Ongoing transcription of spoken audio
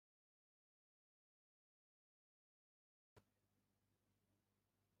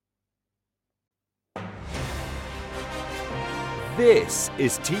This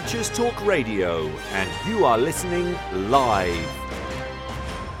is Teachers Talk Radio, and you are listening live.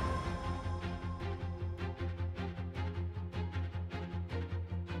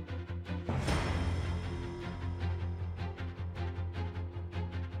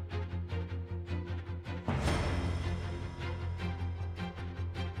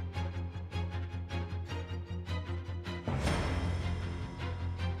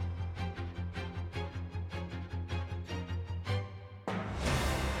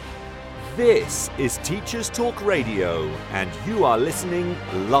 This is Teachers Talk Radio, and you are listening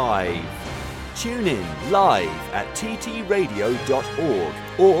live. Tune in live at ttradio.org,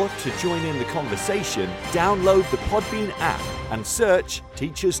 or to join in the conversation, download the Podbean app and search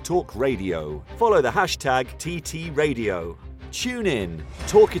Teachers Talk Radio. Follow the hashtag TTRadio. Tune in,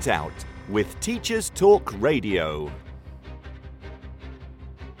 talk it out with Teachers Talk Radio.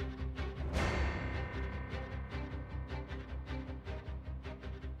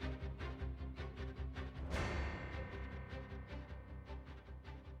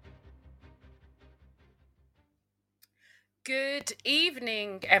 Good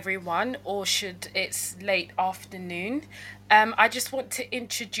evening, everyone, or should it's late afternoon. I just want to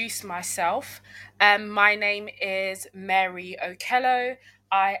introduce myself. My name is Mary Okello.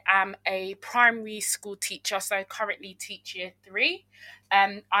 I am a primary school teacher, so I currently teach year 3.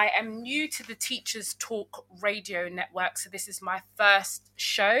 I am new to the Teachers Talk Radio network, so this is my first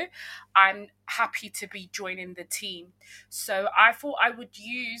show. I'm happy to be joining the team. So I thought I would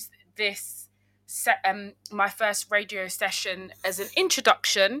use this my first radio session as an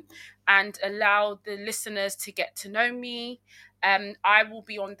introduction and allow the listeners to get to know me. I will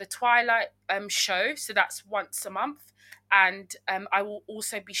be on the Twilight show, so that's once a month, and I will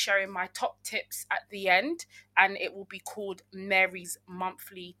also be sharing my top tips at the end, and it will be called Mary's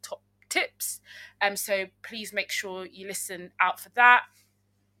Monthly Top Tips. So please make sure you listen out for that.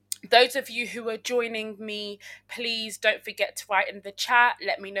 Those of you who are joining me, please don't forget to write in the chat.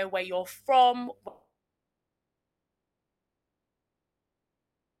 Let me know where you're from.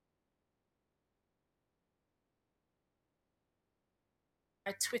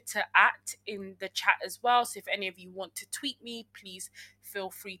 My Twitter @ in the chat as well. So if any of you want to tweet me, please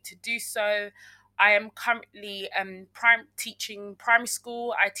feel free to do so. I am currently teaching primary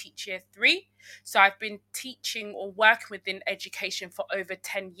school. I teach year 3. So I've been teaching or working within education for over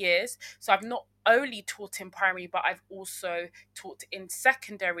 10 years. So I've not only taught in primary, but I've also taught in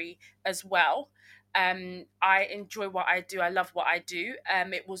secondary as well. I enjoy what I do. I love what I do.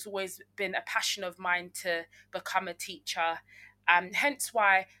 It was always been a passion of mine to become a teacher. Hence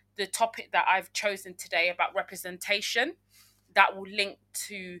why the topic that I've chosen today about representation, that will link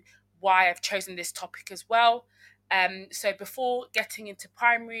to why I've chosen this topic as well. So before getting into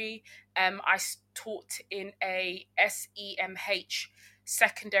primary, I taught in a SEMH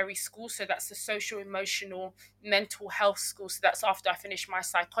secondary school. So that's a social, emotional, mental health school. So that's after I finished my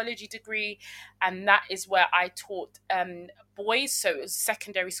psychology degree. And that is where I taught boys. So it was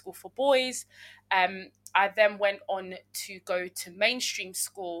secondary school for boys. I then went on to go to mainstream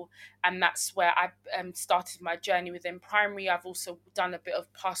school, and that's where I started my journey within primary. I've also done a bit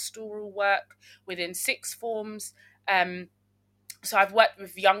of pastoral work within sixth forms. So I've worked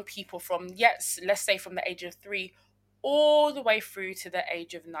with young people from, let's say from the age of 3 all the way through to the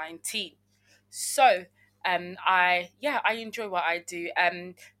age of 19. So I enjoy what I do.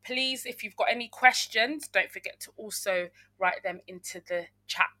 Please, if you've got any questions, don't forget to also write them into the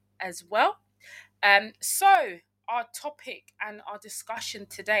chat as well. So our topic and our discussion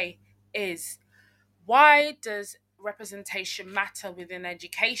today is, why does representation matter within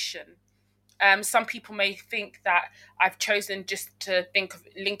education? Some people may think that I've chosen just to think of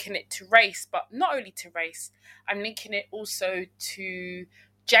linking it to race, but not only to race. I'm linking it also to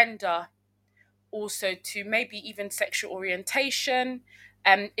gender, also to maybe even sexual orientation.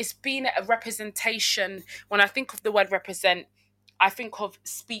 It's been a representation. When I think of the word represent, I think of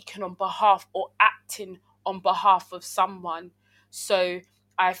speaking on behalf or acting on behalf of someone. So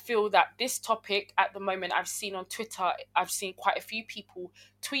I feel that this topic at the moment, I've seen on Twitter, I've seen quite a few people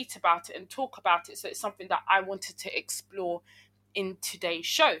tweet about it and talk about it. So it's something that I wanted to explore in today's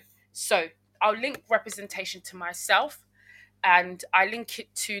show. So I'll link representation to myself, and I link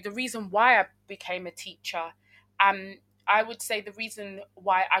it to the reason why I became a teacher. I would say the reason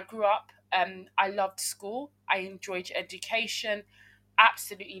why I grew up, I loved school. I enjoyed education,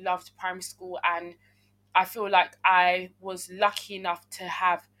 absolutely loved primary school, and I feel like I was lucky enough to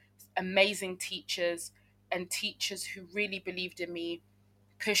have amazing teachers and teachers who really believed in me,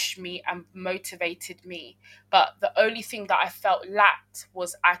 pushed me and motivated me. But the only thing that I felt lacked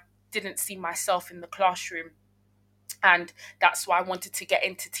was I didn't see myself in the classroom. And that's why I wanted to get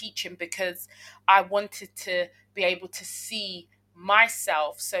into teaching, because I wanted to be able to see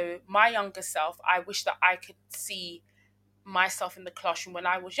myself. So my younger self, I wish that I could see myself in the classroom when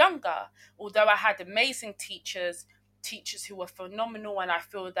I was younger. Although I had amazing teachers who were phenomenal, and I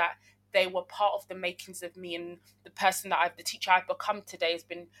feel that they were part of the makings of me, and the teacher I've become today has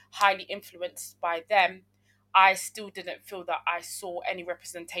been highly influenced by them. I still didn't feel that I saw any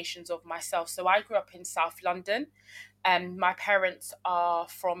representations of myself. So I grew up in South London, and my parents are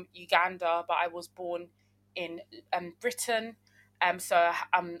from Uganda, but I was born in Britain. So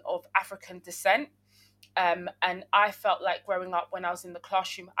I'm of African descent. And I felt like growing up, when I was in the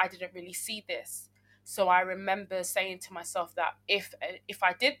classroom, I didn't really see this. So I remember saying to myself that if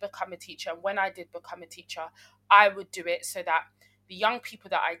I did become a teacher, and when I did become a teacher, I would do it so that the young people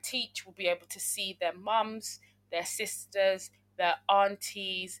that I teach will be able to see their mums, their sisters, their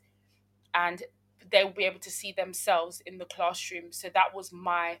aunties, and they will be able to see themselves in the classroom. So that was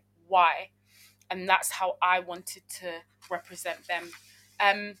my why, and that's how I wanted to represent them.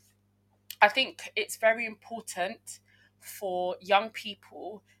 Um, I think it's very important for young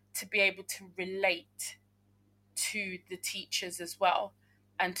people to be able to relate to the teachers as well,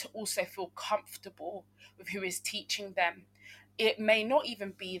 and to also feel comfortable with who is teaching them. It may not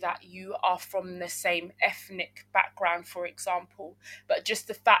even be that you are from the same ethnic background, for example, but just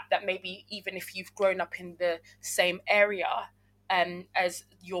the fact that maybe even if you've grown up in the same area as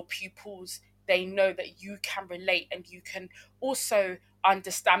your pupils, they know that you can relate, and you can also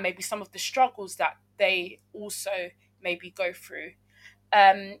understand maybe some of the struggles that they also maybe go through.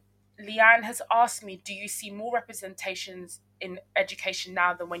 um, Leanne has asked me, do you see more representations in education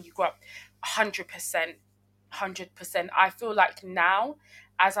now than when you grew up? 100%. 100%. I feel like now,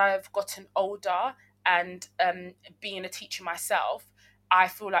 as I've gotten older and being a teacher myself, I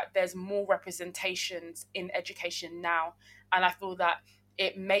feel like there's more representations in education now. And I feel that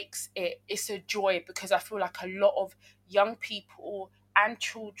it's a joy, because I feel like a lot of young people and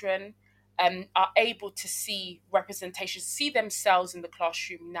children are able to see representation, see themselves in the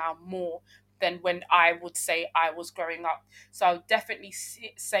classroom now more than when I would say I was growing up. So I would definitely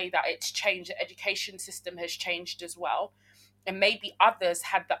say that it's changed. The education system has changed as well. And maybe others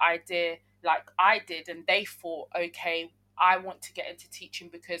had the idea like I did, and they thought, okay, I want to get into teaching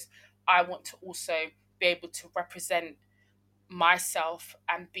because I want to also be able to represent myself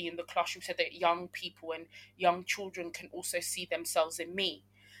and be in the classroom so that young people and young children can also see themselves in me.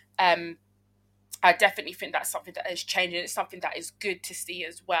 Um, I definitely think that's something that has changed, and it's something that is good to see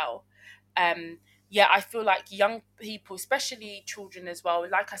as well. Um, yeah, I feel like young people, especially children as well,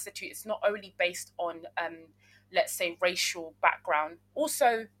 like I said to you, it's not only based on, let's say, racial background,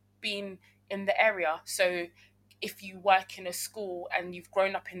 also being in the area. So if you work in a school and you've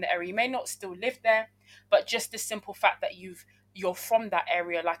grown up in the area, you may not still live there, but just the simple fact that you're from that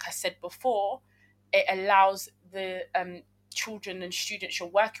area, like I said before, it allows the children and students you're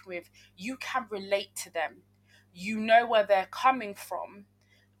working with, you can relate to them. You know where they're coming from,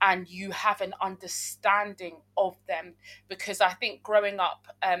 and you have an understanding of them. Because I think growing up,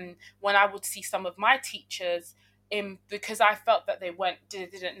 when I would see some of my teachers, because I felt that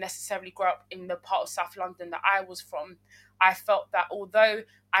didn't necessarily grow up in the part of South London that I was from, I felt that although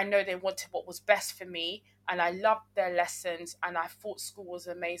I know they wanted what was best for me, and I loved their lessons, and I thought school was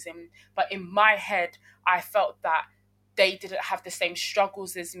amazing, but in my head I felt that they didn't have the same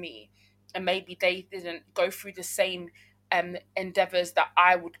struggles as me, and maybe they didn't go through the same endeavors that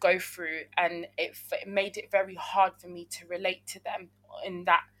I would go through, and it made it very hard for me to relate to them in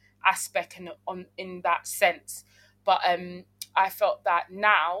that aspect and on in that sense. But I felt that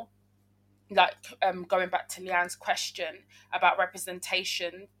now, like going back to Leanne's question about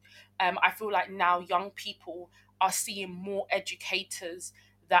representation, I feel like now young people are seeing more educators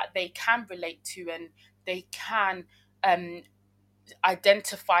that they can relate to, and they can um,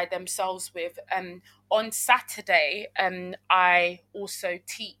 identify themselves with. On Saturday, I also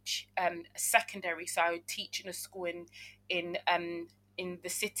teach secondary, so I teach in a school in the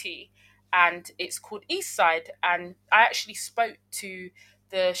city, and it's called Eastside. And I actually spoke to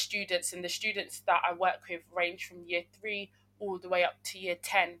the students, and the students that I work with range from year 3 all the way up to year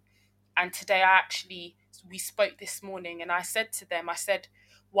 10. And today we spoke this morning, and I said to them, I said,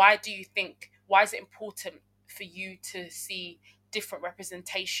 why is it important for you to see different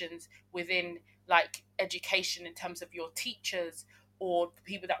representations within like education in terms of your teachers or the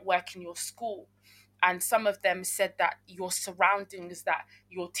people that work in your school? And some of them said that your surroundings, that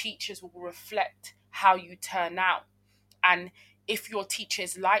your teachers will reflect how you turn out. And if your teacher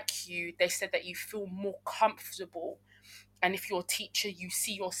is like you, they said that you feel more comfortable And if you're a teacher, you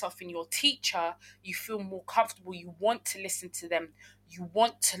see yourself in your teacher, you feel more comfortable, you want to listen to them, you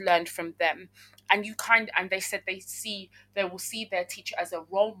want to learn from them. And they said they will see their teacher as a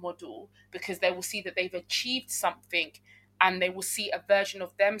role model, because they will see that they've achieved something, and they will see a version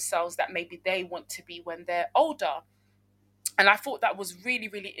of themselves that maybe they want to be when they're older. And I thought that was really,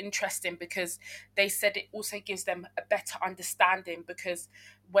 really interesting, because they said it also gives them a better understanding, because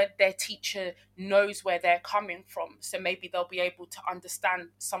when their teacher knows where they're coming from, so maybe they'll be able to understand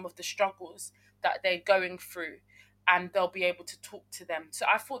some of the struggles that they're going through, and they'll be able to talk to them. So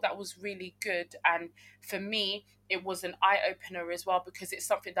I thought that was really good. And for me, it was an eye opener as well, because it's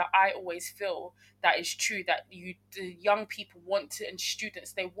something that I always feel that is true, that the young people want to, and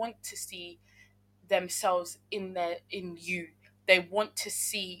students, they want to see themselves in you. They want to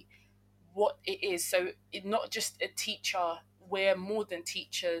see what it is. So it's not just a teacher, we're more than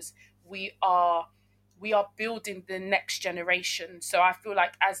teachers. We are building the next generation. So I feel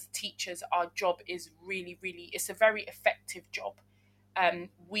like as teachers, our job is really, really, it's a very effective job.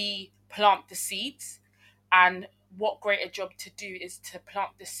 We plant the seeds, and what greater job to do is to plant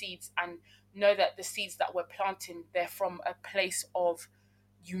the seeds and know that the seeds that we're planting, they're from a place of,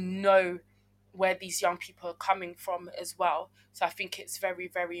 you know, where these young people are coming from as well. So I think it's very,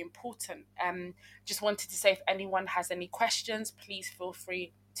 very important. Just wanted to say, if anyone has any questions, please feel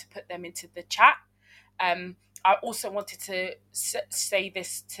free to put them into the chat. I also wanted to say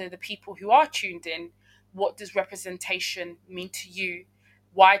this to the people who are tuned in. What does representation mean to you?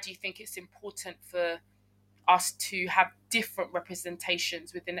 Why do you think it's important for us to have different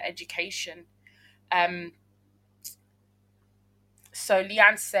representations within education? Um, So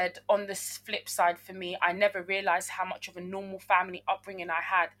Leanne said, on the flip side, for me, I never realized how much of a normal family upbringing I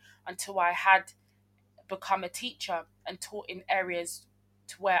had until I had become a teacher and taught in areas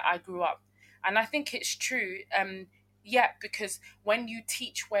to where I grew up. And I think it's true. Yeah, because when you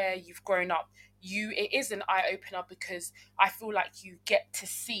teach where you've grown up, it is an eye opener, because I feel like you get to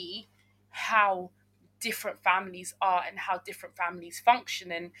see how different families are and how different families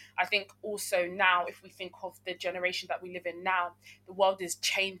function. And I think also now, if we think of the generation that we live in now, the world is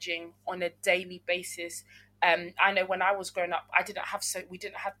changing on a daily basis. I know when I was growing up, we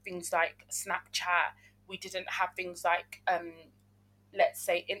didn't have things like Snapchat, we didn't have things like let's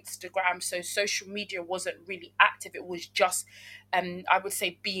say Instagram. So social media wasn't really active. It was just I would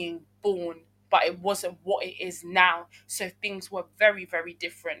say being born, but it wasn't what it is now. So things were very, very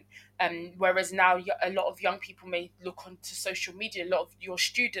different. Whereas now a lot of young people may look onto social media. A lot of your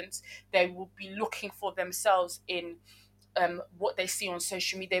students, they will be looking for themselves in what they see on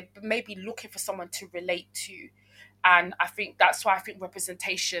social media. They may be looking for someone to relate to. And I think that's why I think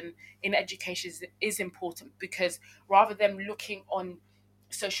representation in education is important, because rather than looking on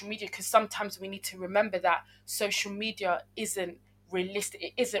social media, because sometimes we need to remember that social media isn't realistic,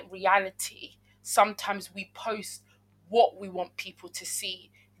 it isn't reality. Sometimes we post what we want people to see.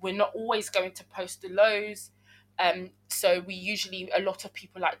 We're not always going to post the lows. So a lot of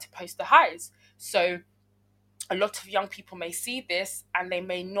people like to post the highs. So a lot of young people may see this and they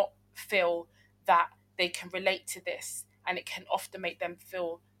may not feel that they can relate to this, and it can often make them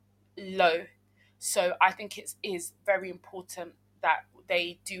feel low. So I think it is very important that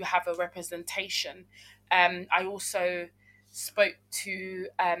they do have a representation. I also spoke to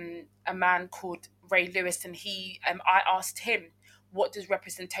a man called Ray Lewis, and I asked him, what does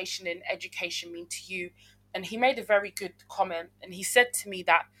representation in education mean to you? And he made a very good comment, and he said to me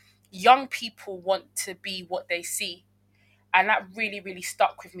that young people want to be what they see. And that really, really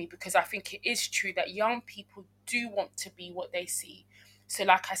stuck with me, because I think it is true that young people do want to be what they see. So,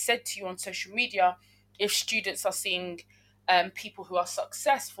 like I said to you, on social media, if students are seeing people who are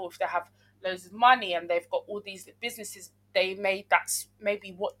successful, if they have loads of money and they've got all these businesses, that's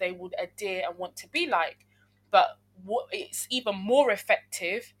maybe what they would adhere and want to be like. But it's even more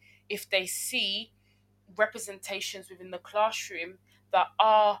effective if they see representations within the classroom that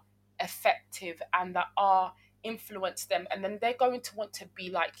are effective and that are influence them, and then they're going to want to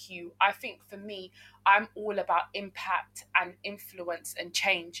be like you. I think for me, I'm all about impact and influence and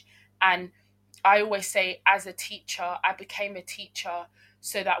change. And I always say, as a teacher, I became a teacher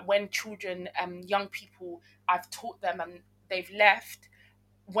so that when children and young people, I've taught them and they've left,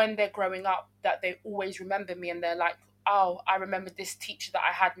 when they're growing up, that they always remember me, and they're like, oh, I remember this teacher that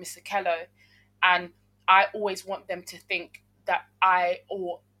I had, Miss Akello. And I always want them to think that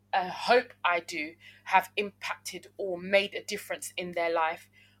or hope I do, have impacted or made a difference in their life,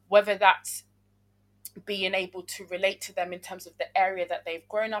 whether that's being able to relate to them in terms of the area that they've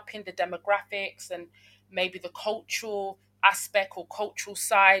grown up in, the demographics, and maybe the cultural aspect or cultural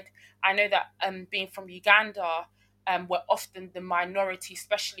side. I know that being from Uganda, we're often the minority,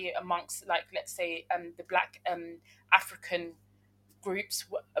 especially amongst, like, let's say, the Black African groups.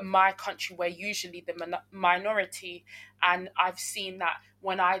 My country, we're usually the minority, and I've seen that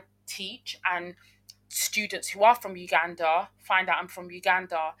when I teach and students who are from Uganda find out I'm from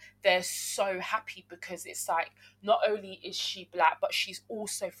Uganda, they're so happy, because it's like, not only is she black, but she's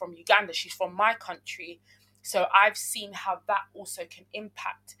also from Uganda. She's from my country. So I've seen how that also can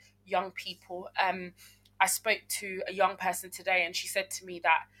impact young people. I spoke to a young person today, and she said to me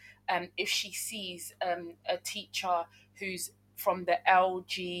that if she sees a teacher who's from the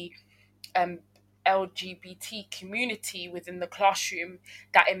um, LGBT community within the classroom,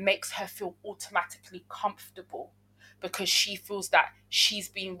 that it makes her feel automatically comfortable, because she feels that she's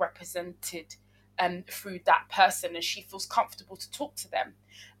being represented through that person, and she feels comfortable to talk to them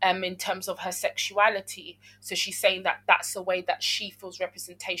in terms of her sexuality. So she's saying that that's a way that she feels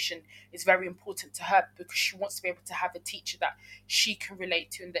representation is very important to her, because she wants to be able to have a teacher that she can relate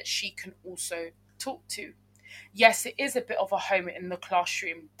to and that she can also talk to. Yes, it is a bit of a home in the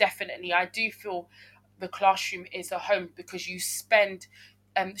classroom. Definitely. I do feel the classroom is a home, because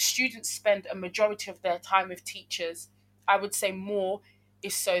students spend a majority of their time with teachers. I would say more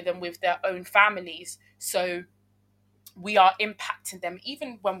is so than with their own families. So we are impacting them,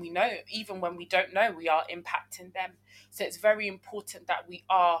 even when we know, even when we don't know, we are impacting them. So it's very important that we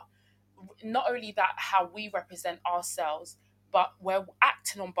are, not only that, how we represent ourselves, but we're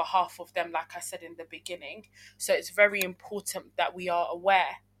acting on behalf of them, like I said in the beginning. So it's very important that we are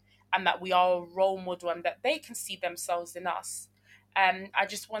aware, and that we are a role model, and that they can see themselves in us. I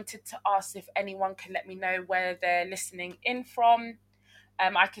just wanted to ask if anyone can let me know where they're listening in from.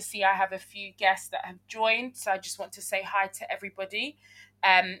 I can see I have a few guests that have joined, so I just want to say hi to everybody.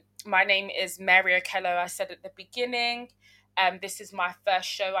 My name is Mary Okello, I said at the beginning. This is my first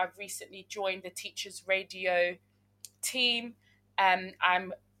show. I've recently joined the Teachers Radio team.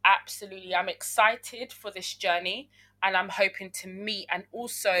 I'm excited for this journey, and I'm hoping to meet, and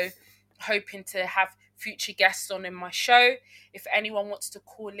also hoping to have future guests on in my show. If anyone wants to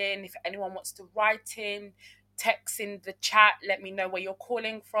call in, if anyone wants to write in, text in the chat, let me know where you're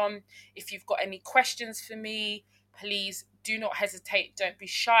calling from. If you've got any questions for me, please do not hesitate, don't be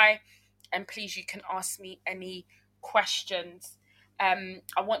shy, and please, you can ask me any questions.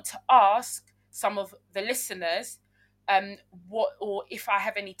 I want to ask some of the listeners, um, or if I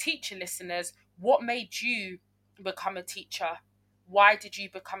have any teacher listeners, what made you become a teacher? Why did you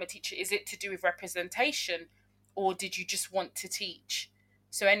become a teacher? Is it to do with representation, or did you just want to teach?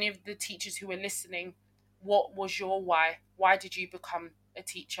 So, any of the teachers who are listening, what was your why? Why did you become a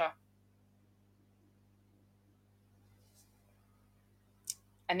teacher?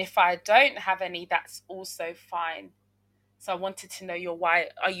 And if I don't have any, that's also fine. So I wanted to know your why.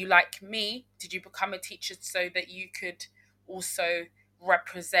 Are you like me? Did you become a teacher so that you could also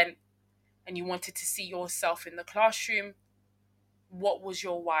represent, and you wanted to see yourself in the classroom? What was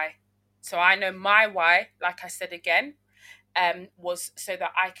your why? So I know my why, like I said again, was so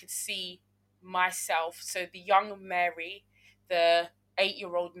that I could see myself. So the young Mary, the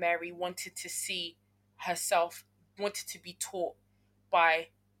 8-year old Mary, wanted to see herself, wanted to be taught by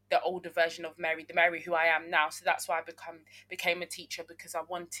the older version of Mary, the Mary who I am now. So that's why became a teacher, because I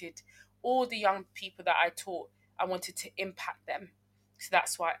wanted all the young people that I taught, I wanted to impact them. So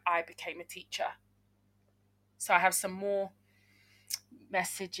that's why I became a teacher. So I have some more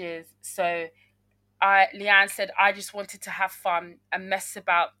messages. So Leanne said, I just wanted to have fun and mess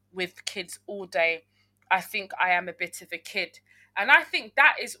about with kids all day. I think I am a bit of a kid. And I think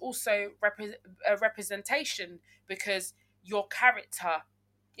that is also a representation, because your character,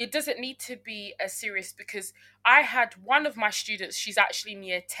 it doesn't need to be as serious, because I had one of my students, she's actually in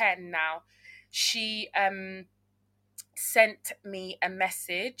year 10 now. She sent me a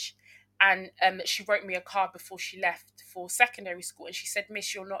message, and she wrote me a card before she left for secondary school, and she said,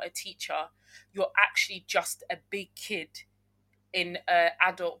 Miss, you're not a teacher, you're actually just a big kid in an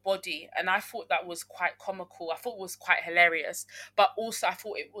adult body. And I thought that was quite comical. I thought it was quite hilarious, but also I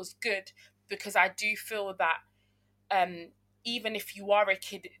thought it was good, because I do feel that um even if you are a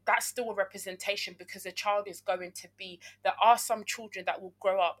kid, that's still a representation, because a child is going to be, there are some children that will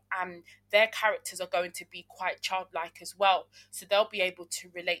grow up and their characters are going to be quite childlike as well, so they'll be able to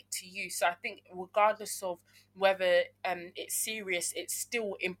relate to you. So I think regardless of whether it's serious, it's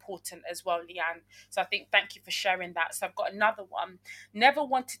still important as well, Leanne. So I think, thank you for sharing that. So I've got another one. Never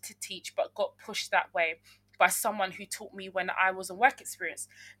wanted to teach but got pushed that way by someone who taught me when I was on work experience.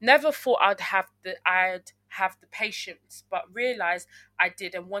 Never thought I'd have the patience, but realized I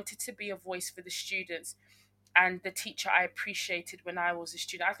did, and wanted to be a voice for the students and the teacher I appreciated when I was a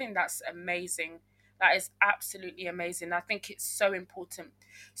student. I think that's amazing. That is absolutely amazing. I think it's so important.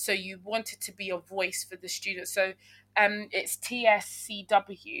 So you wanted to be a voice for the students. So it's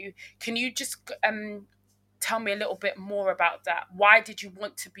TSCW. Can you just tell me a little bit more about that? Why did you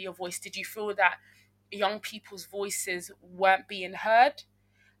want to be a voice? Did you feel that young people's voices weren't being heard?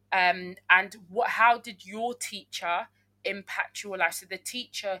 And how did your teacher impact your life? So the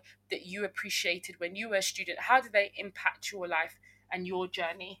teacher that you appreciated when you were a student, how did they impact your life and your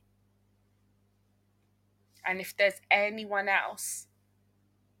journey? And if there's anyone else.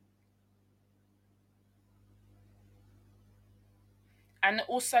 And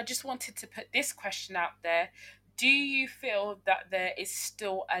also, I just wanted to put this question out there. Do you feel that there is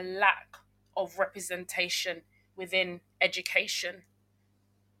still a lack of representation within education?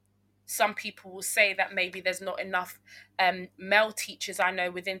 Some people will say that maybe there's not enough male teachers. I know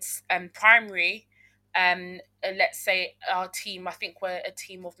within primary, let's say our team, I think we're a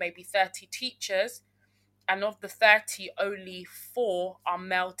team of maybe 30 teachers, and of the 30, only four are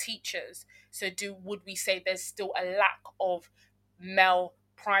male teachers. So would we say there's still a lack of male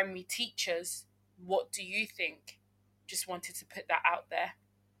primary teachers? What do you think? Just wanted to put that out there.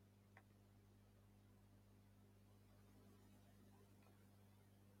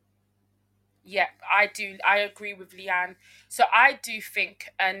 Yeah, I do. I agree with Leanne. So I do think,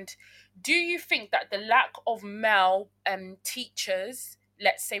 and do you think that the lack of male teachers,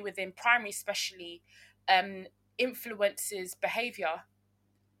 let's say within primary especially, um, influences behavior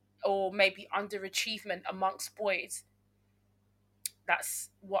or maybe underachievement amongst boys? That's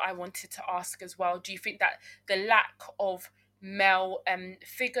what I wanted to ask as well. Do you think that the lack of male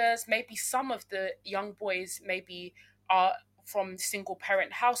figures, maybe some of the young boys maybe are from single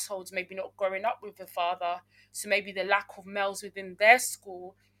parent households, maybe not growing up with a father, so maybe the lack of males within their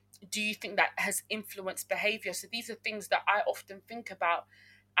school, do you think that has influenced behavior? So these are things that I often think about.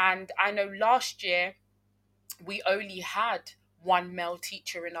 And I know last year we only had one male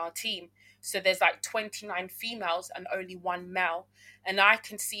teacher in our team. So there's like 29 females and only one male. And I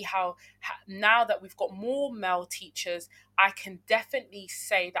can see how now that we've got more male teachers, I can definitely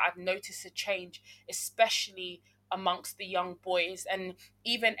say that I've noticed a change, especially amongst the young boys and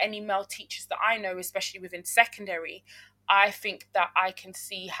even any male teachers that I know, especially within secondary. I think that I can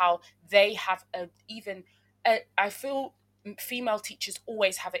see how they have I feel female teachers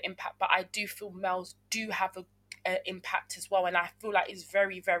always have an impact, but I do feel males do have a impact as well, and I feel like it's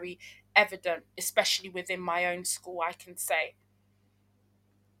very, very evident, especially within my own school. I can say.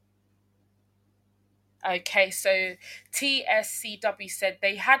 Okay, so TSCW said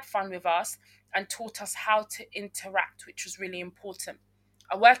they had fun with us and taught us how to interact, which was really important.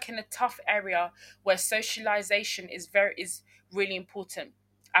 I work in a tough area where socialization is really important,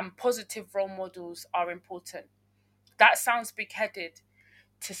 and positive role models are important. That sounds big headed,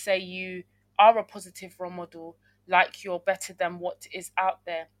 to say you are a positive role model, like you're better than what is out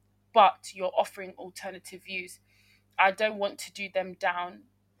there, but you're offering alternative views. I don't want to do them down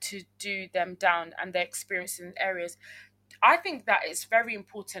and their experience in areas. I think that it's very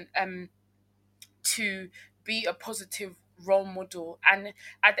important to be a positive role model, and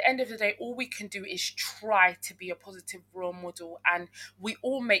at the end of the day all we can do is try to be a positive role model, and we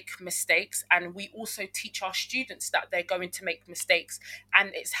all make mistakes, and we also teach our students that they're going to make mistakes, and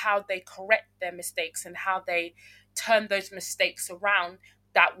it's how they correct their mistakes and how they turn those mistakes around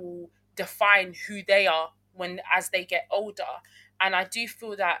that will define who they are when as they get older. And I do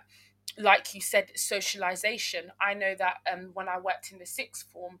feel that, like you said, socialization. I know that when I worked in the sixth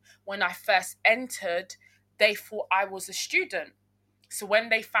form, when I first entered, they thought I was a student. So when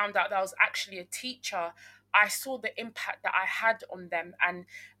they found out that I was actually a teacher, I saw the impact that I had on them. And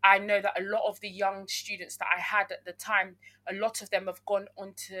I know that a lot of the young students that I had at the time, a lot of them have gone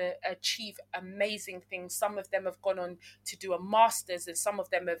on to achieve amazing things. Some of them have gone on to do a master's, and some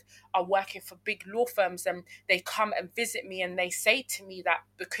of them are working for big law firms. And they come and visit me and they say to me that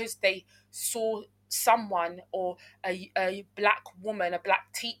because they saw someone or a black woman, a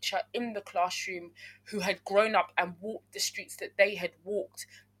black teacher in the classroom who had grown up and walked the streets that they had walked,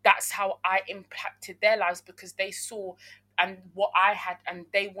 that's how I impacted their lives, because they saw and what I had, and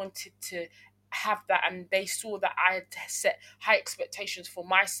they wanted to have that, and they saw that I had set high expectations for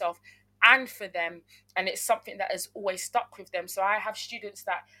myself and for them, and it's something that has always stuck with them. So I have students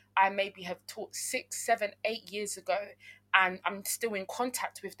that I maybe have taught 6, 7, 8 years ago, and I'm still in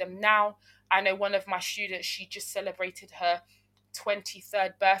contact with them now. I know one of my students, she just celebrated her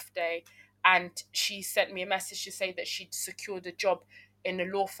 23rd birthday, and she sent me a message to say that she'd secured a job in a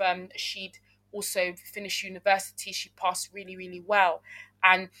law firm. She'd also finished university. She passed really, really well.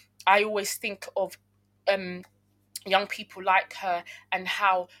 And I always think of um, young people like her, and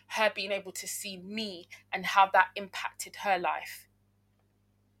how her being able to see me and how that impacted her life.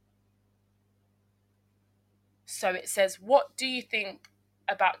 So it says, what do you think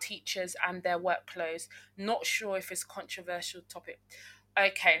about teachers and their work clothes? Not sure if it's a controversial topic.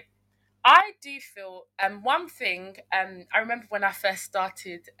 Okay. I do feel one thing I remember when I first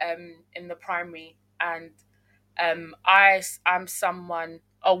started in the primary, and I'm someone.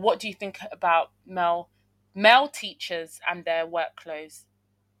 Oh, what do you think about male teachers and their work clothes?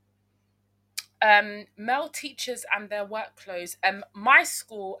 Male teachers and their work clothes. My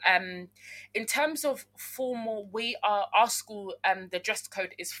school, in terms of formal, we are our school. The dress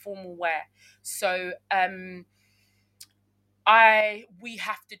code is formal wear. So I we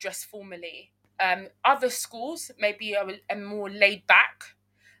have to dress formally. Other schools maybe are more laid back.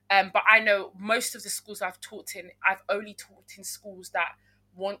 But I know most of the schools I've only taught in schools that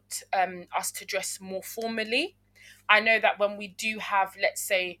want us to dress more formally. I know that when we do have, let's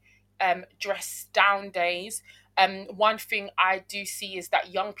say, dress down days, one thing I do see is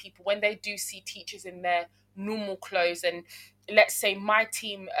that young people, when they do see teachers in their normal clothes, and let's say my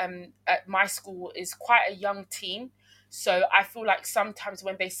team at my school is quite a young team. So I feel like sometimes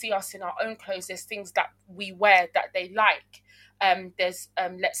when they see us in our own clothes, there's things that we wear that they like. There's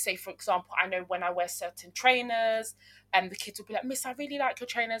let's say, for example, I know when I wear certain trainers, the kids will be like, Miss, I really like your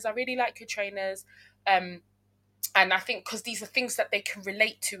trainers, I really like your trainers. Um, and I think because these are things that they can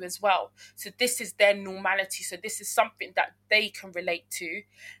relate to as well. So this is their normality. So this is something that they can relate to.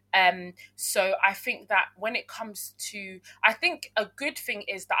 So I think that when it comes to, I think a good thing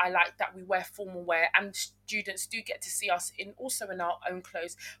is that I like that we wear formal wear, and students do get to see us in our own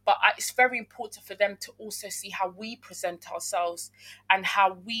clothes. But it's very important for them to also see how we present ourselves and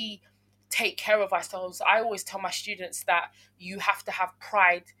how we take care of ourselves. I always tell my students that you have to have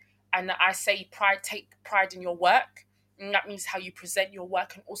pride, and I say take pride in your work. And that means how you present your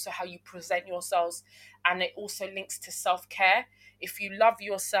work and also how you present yourselves. And it also links to self-care. If you love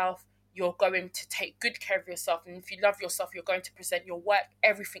yourself, you're going to take good care of yourself. And if you love yourself, you're going to present your work.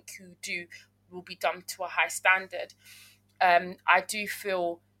 Everything you do will be done to a high standard. I do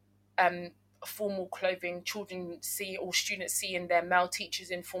feel um, formal clothing, children see or students seeing their male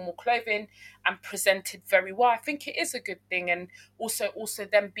teachers in formal clothing and presented very well. I think it is a good thing, and also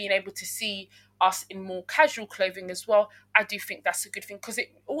them being able to see us in more casual clothing as well. I do think that's a good thing because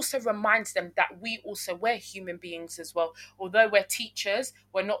it also reminds them that we also we're human beings as well. Although we're teachers,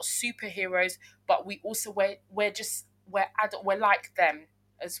 we're not superheroes, but we also we're adult, we're like them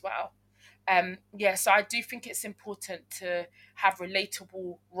as well. Yeah, so I do think it's important to have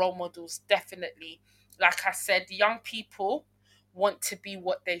relatable role models, definitely. Like I said, young people want to be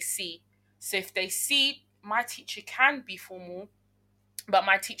what they see. So if they see my teacher can be formal, but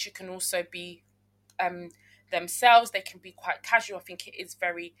my teacher can also be um, themselves, they can be quite casual. I think it is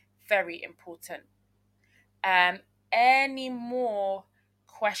very, very important. Um, any more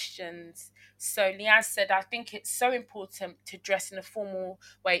questions? So Leanne said, I think it's so important to dress in a formal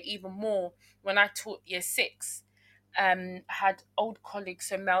way even more. When I taught year six, had old colleagues,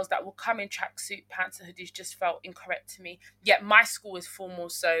 so males that will come in tracksuit pants and hoodies just felt incorrect to me. Yet my school is formal,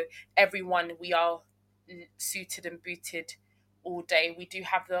 so everyone we are suited and booted all day. We do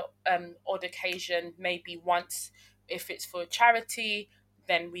have the odd occasion, maybe once if it's for charity,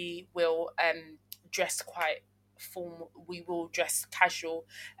 then we will dress quite formal. We will dress casual.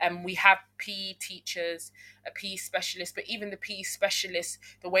 We have PE teachers, a PE specialist, but even the PE specialists,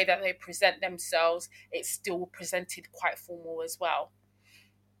 the way that they present themselves, it's still presented quite formal as well.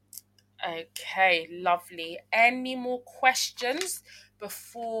 Okay, lovely. Any more questions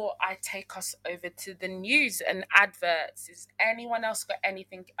before I take us over to the news and adverts? Has anyone else got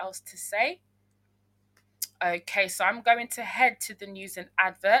anything else to say? Okay, so I'm going to head to the news and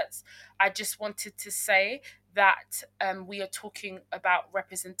adverts. I just wanted to say that we are talking about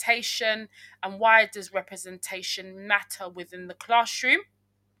representation and why does representation matter within the classroom.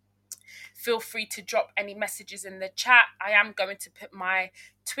 Feel free to drop any messages in the chat. I am going to put my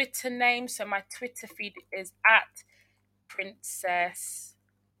Twitter name. So my Twitter feed is at Princess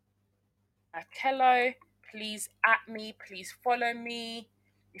Akello. Please at me. Please follow me.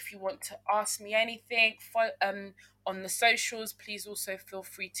 If you want to ask me anything on the socials, please also feel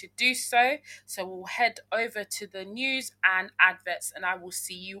free to do so. So we'll head over to the news and adverts, and I will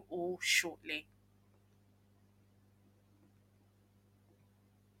see you all shortly.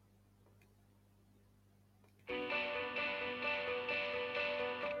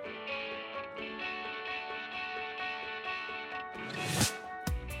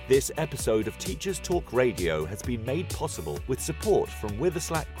 This episode of Teachers Talk Radio has been made possible with support from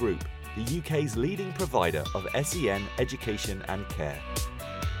Witherslack Group, the UK's leading provider of SEN education and care.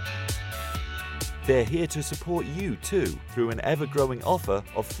 They're here to support you too through an ever-growing offer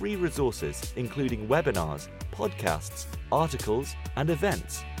of free resources, including webinars, podcasts, articles, and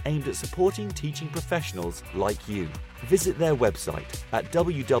events aimed at supporting teaching professionals like you. Visit their website at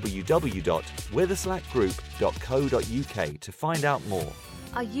www.witherslackgroup.co.uk to find out more.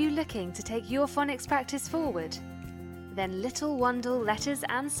 Are you looking to take your phonics practice forward? Then Little Wandle Letters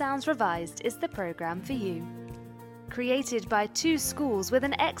and Sounds Revised is the programme for you. Created by two schools with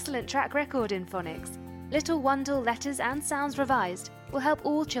an excellent track record in phonics, Little Wandle Letters and Sounds Revised will help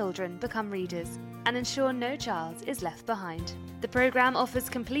all children become readers and ensure no child is left behind. The programme offers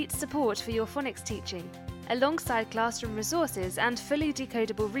complete support for your phonics teaching, alongside classroom resources and fully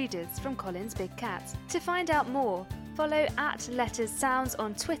decodable readers from Collins Big Cat. To find out more, follow @LettersSounds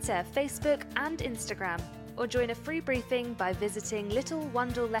on Twitter, Facebook and Instagram, or join a free briefing by visiting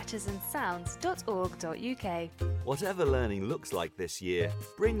littlewandlelettersandsounds.org.uk. Whatever learning looks like this year,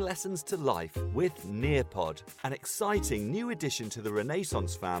 bring lessons to life with Nearpod. An exciting new addition to the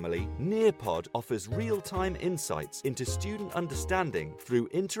Renaissance family, Nearpod offers real-time insights into student understanding through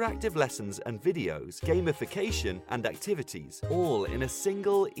interactive lessons and videos, gamification and activities, all in a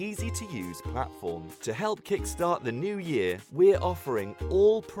single, easy-to-use platform. To help kickstart the new year, we're offering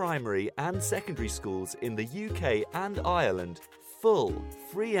all primary and secondary schools in the UK and Ireland full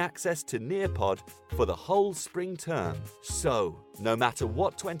free access to Nearpod for the whole spring term. So, no matter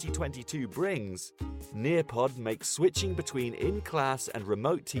what 2022 brings, Nearpod makes switching between in-class and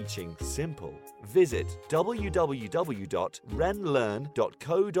remote teaching simple. Visit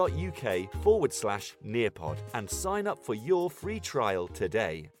www.renlearn.co.uk/Nearpod and sign up for your free trial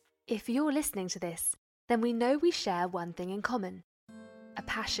today. If you're listening to this, then we know we share one thing in common: a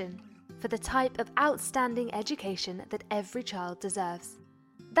passion for the type of outstanding education that every child deserves.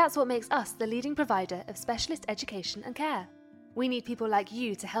 That's what makes us the leading provider of specialist education and care. We need people like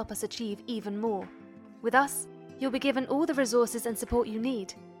you to help us achieve even more. With us, you'll be given all the resources and support you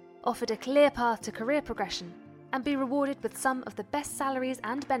need, offered a clear path to career progression, and be rewarded with some of the best salaries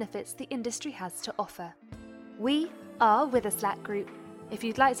and benefits the industry has to offer. We are Witherslack Group. If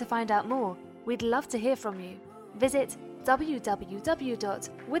you'd like to find out more, we'd love to hear from you. Visit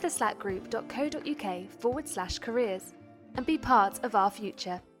www.witherslackgroup.co.uk/careers and be part of our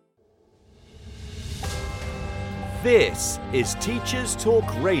future. This is Teachers Talk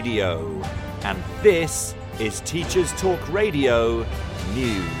Radio, and this is Teachers Talk Radio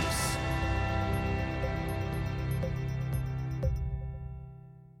News.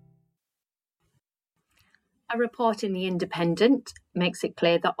 A report in The Independent makes it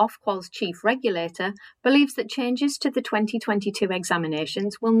clear that Ofqual's chief regulator believes that changes to the 2022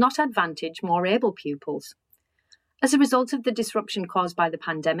 examinations will not advantage more able pupils. As a result of the disruption caused by the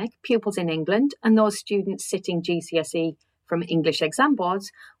pandemic, pupils in England and those students sitting GCSE from English exam boards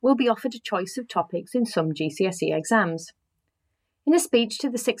will be offered a choice of topics in some GCSE exams. In a speech to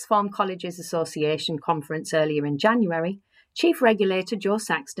the Sixth Form Colleges Association conference earlier in January, Chief Regulator Joe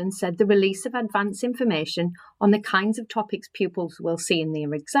Saxton said the release of advance information on the kinds of topics pupils will see in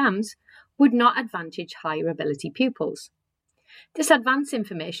their exams would not advantage higher ability pupils. This advance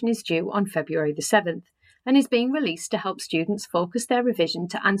information is due on February the 7th and is being released to help students focus their revision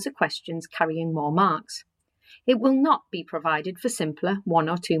to answer questions carrying more marks. It will not be provided for simpler 1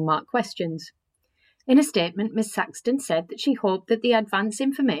 or 2 mark questions. In a statement, Ms Saxton said that she hoped that the advance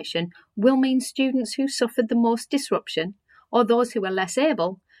information will mean students who suffered the most disruption or those who are less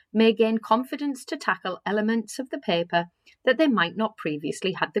able may gain confidence to tackle elements of the paper that they might not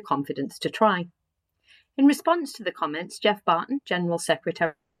previously had the confidence to try. In response to the comments, Jeff Barton, General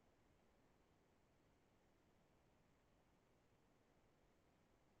Secretary,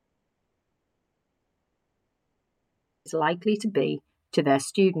 is likely to be to their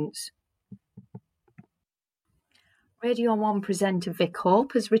students. Radio 1 presenter Vic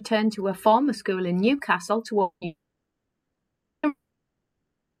Hope has returned to her former school in Newcastle to open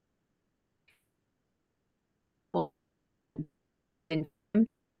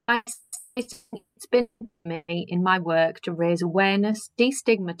It's been me in my work to raise awareness,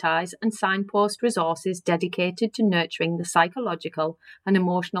 destigmatise and signpost resources dedicated to nurturing the psychological and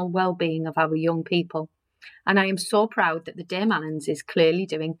emotional well-being of our young people. And I am so proud that the Dame Allens is clearly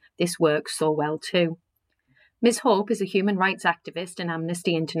doing this work so well too. Ms Hope is a human rights activist and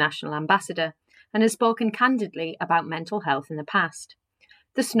Amnesty International ambassador and has spoken candidly about mental health in the past.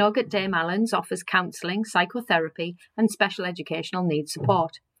 The Snug at Dame Allens offers counselling, psychotherapy and special educational needs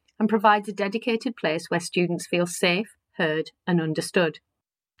support and provides a dedicated place where students feel safe, heard and understood.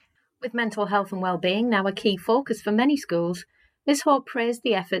 With mental health and well-being now a key focus for many schools, Liz Hope praised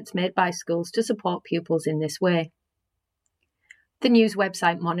the efforts made by schools to support pupils in this way. The news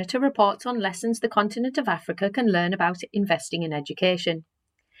website Monitor reports on lessons the continent of Africa can learn about investing in education.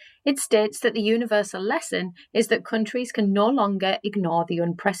 It states that the universal lesson is that countries can no longer ignore the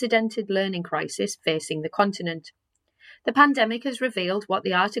unprecedented learning crisis facing the continent. The pandemic has revealed what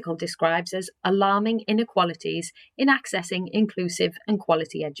the article describes as alarming inequalities in accessing inclusive and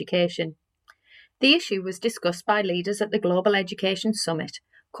quality education. The issue was discussed by leaders at the Global Education Summit,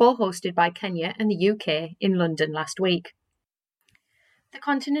 co-hosted by Kenya and the UK in London last week. The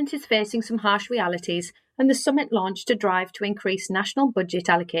continent is facing some harsh realities, and the summit launched a drive to increase national budget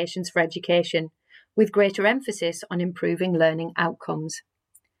allocations for education, with greater emphasis on improving learning outcomes.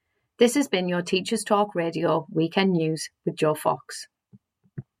 This has been your Teachers Talk Radio Weekend News with Joe Fox.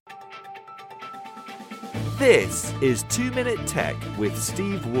 This is 2 Minute Tech with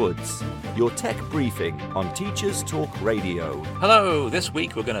Steve Woods, your tech briefing on Teachers Talk Radio. Hello, this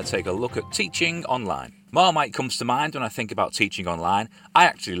week we're going to take a look at teaching online. Marmite comes to mind when I think about teaching online. I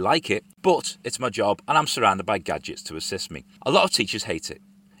actually like it, but it's my job and I'm surrounded by gadgets to assist me. A lot of teachers hate it.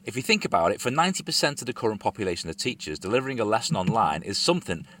 If you think about it, for 90% of the current population of teachers, delivering a lesson online is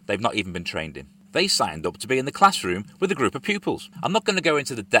something they've not even been trained in. They signed up to be in the classroom with a group of pupils. I'm not going to go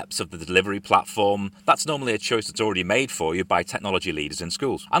into the depths of the delivery platform. That's normally a choice that's already made for you by technology leaders in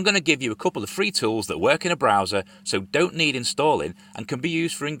schools. I'm going to give you a couple of free tools that work in a browser, so don't need installing and can be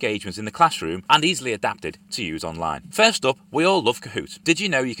used for engagements in the classroom and easily adapted to use online. First up, we all love Kahoot. Did you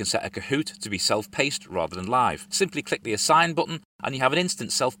know you can set a Kahoot to be self-paced rather than live? Simply click the Assign button and you have an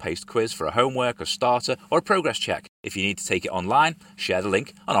instant self-paced quiz for a homework, a starter, or a progress check. If you need to take it online, share the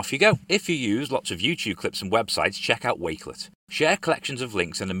link and off you go. If you use lots of YouTube clips and websites, check out Wakelet. Share collections of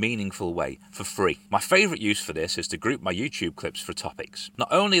links in a meaningful way for free. My favourite use for this is to group my YouTube clips for topics. Not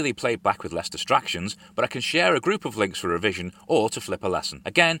only are they played back with less distractions, but I can share a group of links for revision or to flip a lesson.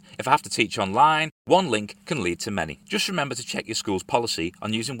 Again, if I have to teach online, one link can lead to many. Just remember to check your school's policy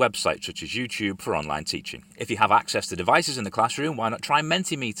on using websites such as YouTube for online teaching. If you have access to devices in the classroom, why not try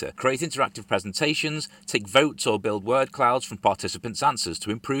Mentimeter? Create interactive presentations, take votes or build word clouds from participants' answers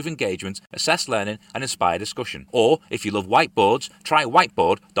to improve engagement, assess learning and inspire discussion. Or, if you love whiteboards, try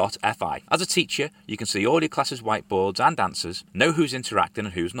whiteboard.fi. As a teacher, you can see all your class's whiteboards and answers, know who's interacting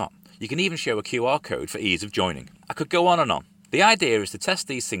and who's not. You can even show a QR code for ease of joining. I could go on and on. The idea is to test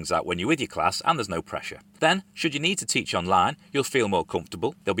these things out when you're with your class and there's no pressure. Then, should you need to teach online, you'll feel more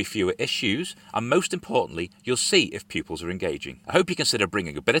comfortable, there'll be fewer issues, and most importantly, you'll see if pupils are engaging. I hope you consider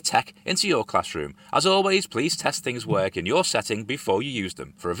bringing a bit of tech into your classroom. As always, please test things work in your setting before you use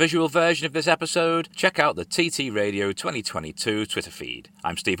them. For a visual version of this episode, check out the TT Radio 2022 Twitter feed.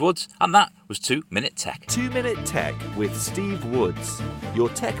 I'm Steve Woods, and that was 2 Minute Tech. 2 Minute Tech with Steve Woods, your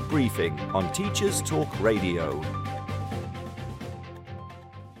tech briefing on Teachers Talk Radio.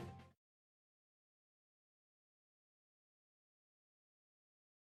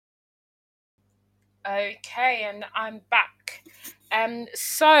 Okay, and I'm back.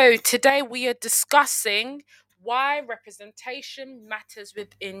 So today we are discussing why representation matters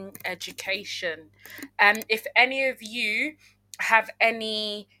within education. If any of you have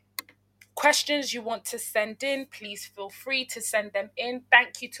any questions you want to send in, please feel free to send them in.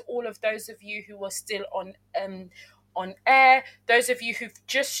 Thank you to all of those of you who are still on air. Those of you who've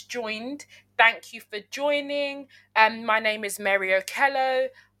just joined, thank you for joining. My name is Mary Okello.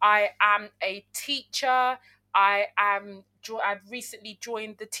 I am a teacher. I've recently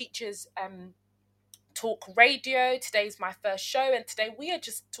joined the Teachers Talk Radio. Today's my first show, and today we are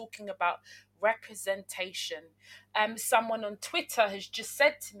just talking about representation. Someone on Twitter has just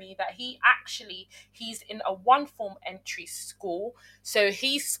said to me that he's in a one form entry school. So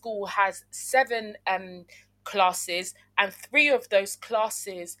his school has 7 classes, and 3 of those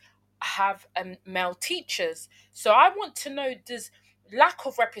classes have male teachers. So I want to know, does lack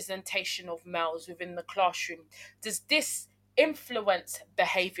of representation of males within the classroom, does this influence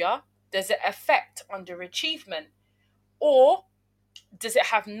behaviour? Does it affect underachievement? Or does it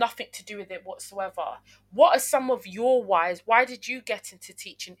have nothing to do with it whatsoever? What are some of your whys? Why did you get into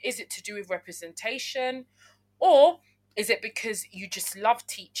teaching? Is it to do with representation? Or is it because you just love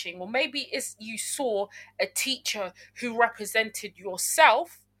teaching? Or maybe it's you saw a teacher who represented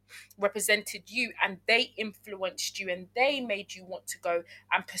you, and they influenced you and they made you want to go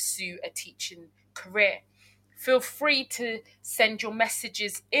and pursue a teaching career. Feel free to send your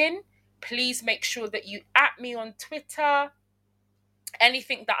messages in. Please make sure that you @ me on Twitter.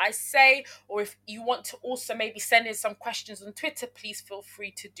 Anything that I say, or if you want to also maybe send in some questions on Twitter, please feel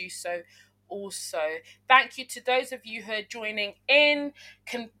free to do so also. Thank you to those of you who are joining in.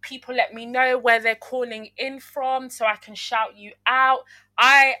 Can people let me know where they're calling in from so I can shout you out?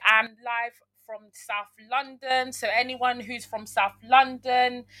 I am live from South London, so anyone who's from South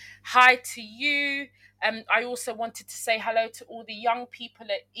London, hi to you. I also wanted to say hello to all the young people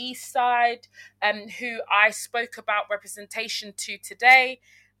at Eastside who I spoke about representation to today,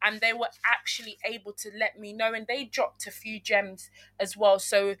 and they were actually able to let me know, and they dropped a few gems as well.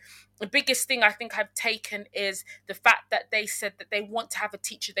 So the biggest thing I think I've taken is the fact that they said that they want to have a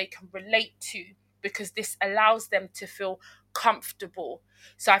teacher they can relate to, because this allows them to feel comfortable.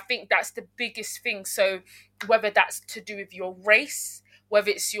 So I think that's the biggest thing. So whether that's to do with your race, whether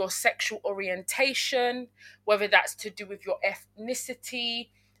it's your sexual orientation, whether that's to do with your ethnicity,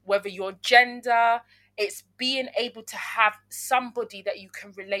 whether your gender, it's being able to have somebody that you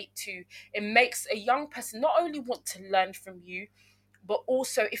can relate to. It makes a young person not only want to learn from you, but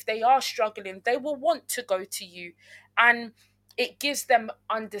also if they are struggling, they will want to go to you. And it gives them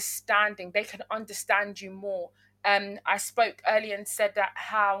understanding. They can understand you more. I spoke earlier and said that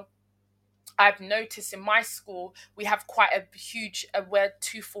how I've noticed in my school, we have quite a huge, we're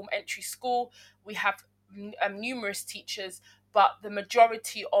two-form entry school. We have numerous teachers, but the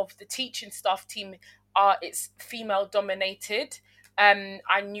majority of the teaching staff team it's female dominated.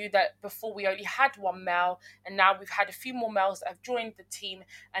 I knew that before we only had one male, and now we've had a few more males that have joined the team.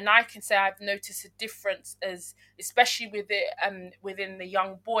 And I can say I've noticed a difference, as especially with it within the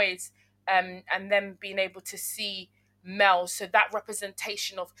young boys, and them being able to see males. So that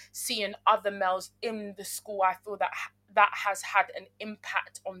representation of seeing other males in the school, I feel that that has had an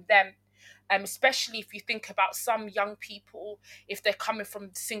impact on them. Especially if you think about some young people, if they're coming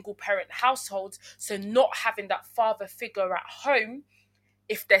from single parent households, so not having that father figure at home,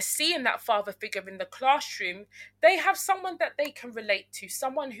 if they're seeing that father figure in the classroom, they have someone that they can relate to,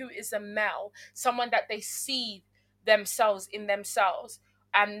 someone who is a male, someone that they see themselves in themselves,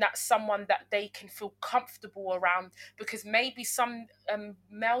 and that's someone that they can feel comfortable around. Because maybe some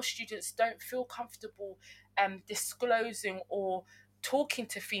male students don't feel comfortable disclosing or talking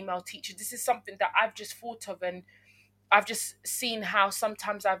to female teachers. This is something that I've just thought of, and I've just seen how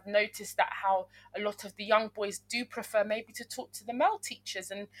sometimes I've noticed that how a lot of the young boys do prefer maybe to talk to the male teachers.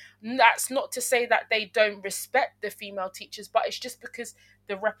 And that's not to say that they don't respect the female teachers, but it's just because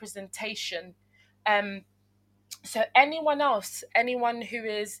the representation. So anyone else, anyone who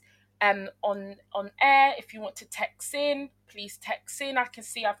is on air, if you want to text in, please text in. I can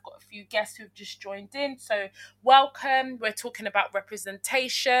see I've got a few guests who've just joined in. So welcome. We're talking about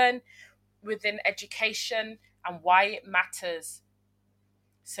representation within education and why it matters.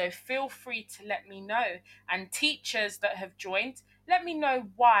 So feel free to let me know. And teachers that have joined, let me know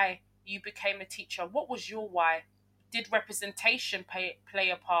why you became a teacher. What was your why? Did representation play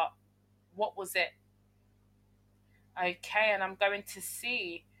a part? What was it? Okay, and I'm going to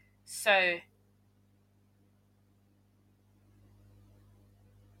see. So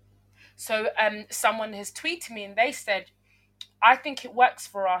someone has tweeted me and they said, I think it works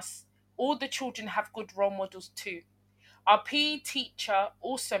for us. All the children have good role models too. Our PE teacher,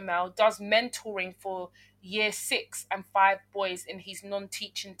 also male, does mentoring for year 6 and 5 boys in his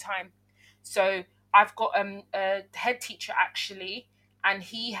non-teaching time. So I've got a head teacher actually, and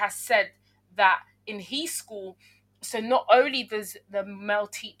he has said that in his school, so not only does the male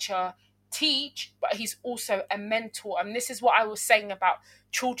teacher teach, but he's also a mentor. And this is what I was saying about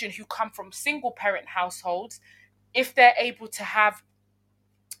children who come from single parent households. If they're able to have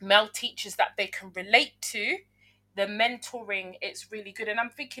male teachers that they can relate to, the mentoring, it's really good. And I'm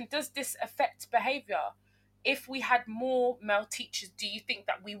thinking, does this affect behavior? If we had more male teachers, do you think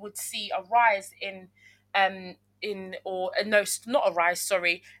that we would see a rise not a rise,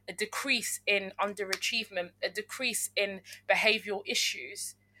 sorry, a decrease in underachievement, a decrease in behavioral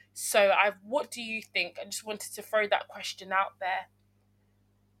issues? So what do you think? I just wanted to throw that question out there.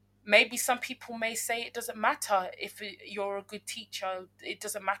 Maybe some people may say it doesn't matter if you're a good teacher. It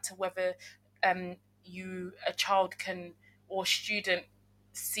doesn't matter whether a child can, or student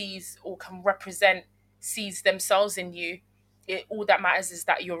sees or can sees themselves in you. All that matters is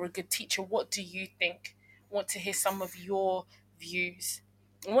that you're a good teacher. What do you think? I want to hear some of your views.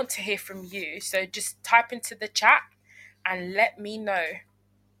 I want to hear from you. So just type into the chat and let me know.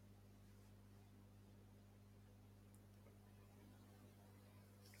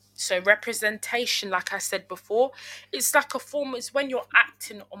 So representation, like I said before, it's like a form, it's when you're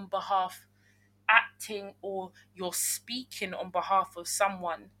acting or you're speaking on behalf of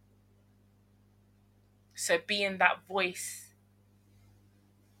someone. So being that voice.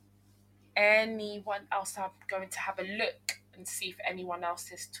 Anyone else? I'm going to have a look and see if anyone else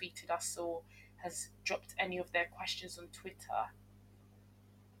has tweeted us or has dropped any of their questions on Twitter.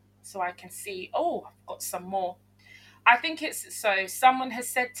 So I can see, oh, I've got some more. I think it's so someone has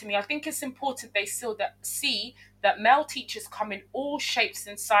said to me, I think it's important they see that male teachers come in all shapes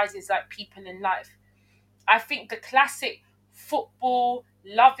and sizes like people in life. I think the classic football,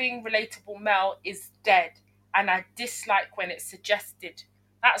 loving, relatable male is dead, and I dislike when it's suggested.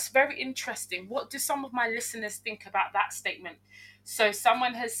 That's very interesting. What do some of my listeners think about that statement? So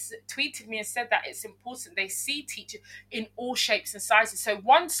someone has tweeted me and said that it's important they see teachers in all shapes and sizes. So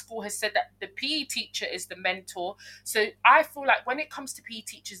one school has said that the PE teacher is the mentor. So I feel like when it comes to PE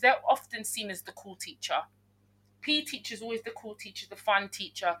teachers, they're often seen as the cool teacher. PE teacher is always the cool teacher, the fun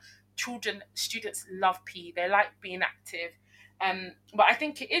teacher. Students love PE. They like being active. But I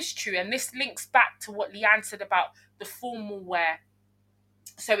think it is true. And this links back to what Leanne said about the formal wear.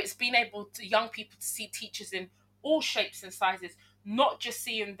 So it's been able to young people to see teachers in all shapes and sizes, not just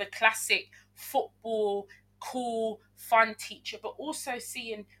seeing the classic football, cool, fun teacher, but also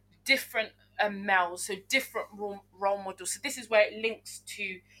seeing different males, so different role models. So this is where it links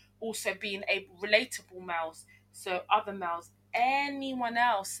to also being relatable males. So other males, anyone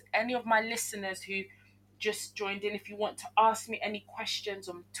else, any of my listeners who just joined in, if you want to ask me any questions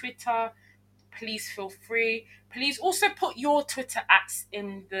on Twitter, please feel free. Please also put your Twitter @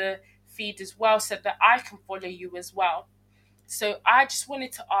 in the feed as well so that I can follow you as well. So I just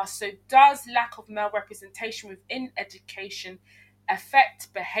wanted to ask, so does lack of male representation within education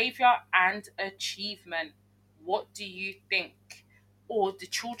affect behaviour and achievement? What do you think? Or do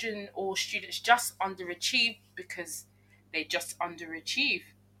children or students just underachieve because they just underachieve?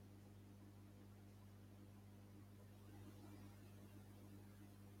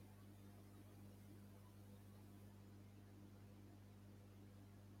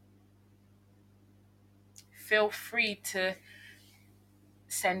 Feel free to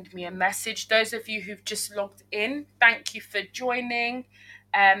send me a message. Those of you who've just logged in, thank you for joining.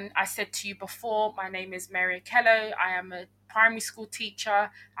 I said to you before, my name is Mary Kello. I am a primary school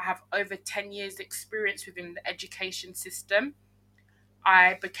teacher. I have over 10 years experience within the education system.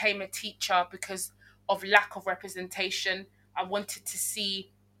 I became a teacher because of lack of representation. I wanted to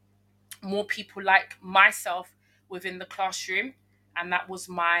see more people like myself within the classroom, and that was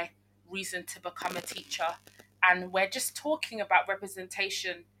my reason to become a teacher. And we're just talking about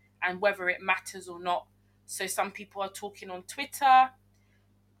representation and whether it matters or not. So some people are talking on Twitter,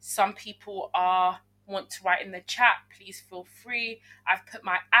 some people want to write in the chat. Please feel free. I've put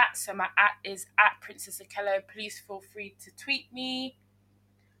my @, so my @ is @Princess Akello. Please feel free to tweet me.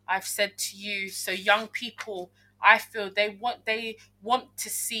 I've said to you, so young people, I feel they want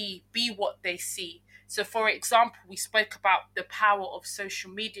to be what they see. So for example, we spoke about the power of social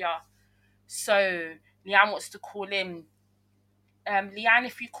media. So Leanne wants to call in. Leanne,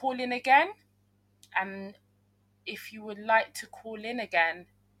 if you call in again, and if you would like to call in again,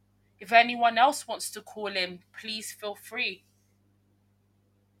 if anyone else wants to call in, please feel free.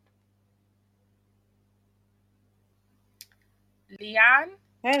 Leanne?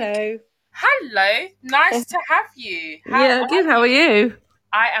 Hello. Hello, nice to have you. Good. How are you?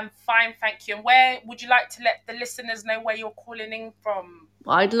 I am fine, thank you. And where would you like to let the listeners know where you're calling in from?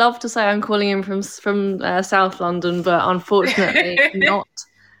 I'd love to say I'm calling in from South London, but unfortunately not.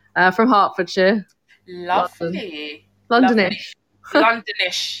 From Hertfordshire. Lovely. Londonish.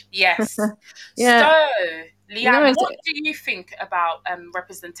 Londonish, yes. Yeah. So, Leanne, what do you think about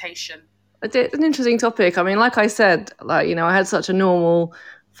representation? It's an interesting topic. I mean, like I said, I had such a normal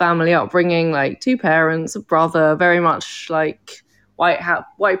family upbringing, like 2 parents, a brother, very much like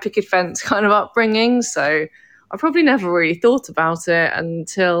white picket fence kind of upbringing. So I probably never really thought about it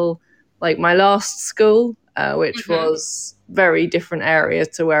until like my last school, which was very different area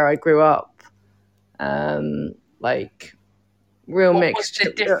to where I grew up. Like real mixture. What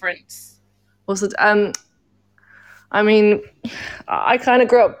was the difference? I mean, I kind of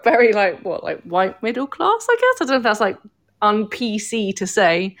grew up very white middle class, I guess. I don't know if that's like un-PC to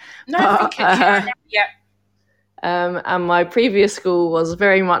say. No, I think it's yeah. And my previous school was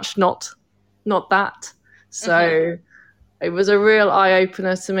very much not that. So it was a real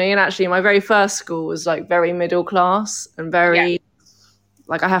eye-opener to me. And actually, my very first school was like very middle class and very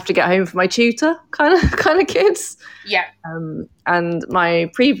like I have to get home for my tutor kind of kids. Yeah. And my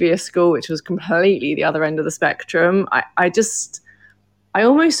previous school, which was completely the other end of the spectrum, I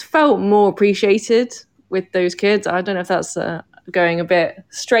almost felt more appreciated with those kids. I don't know if that's going a bit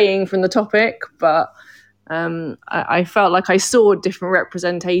straying from the topic, but I felt like I saw different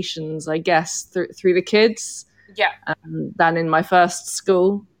representations, I guess, through the kids than in my first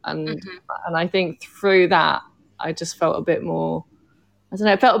school. And I think through that, I just felt a bit more, I don't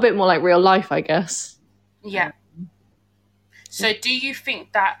know, it felt a bit more like real life, I guess. Yeah. So do you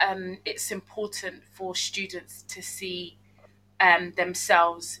think that it's important for students to see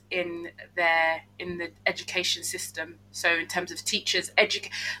themselves in the education system? So in terms of teachers,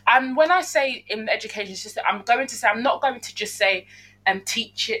 when I say in the education system, I'm not going to just say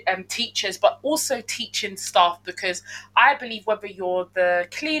teachers, but also teaching staff, because I believe whether you're the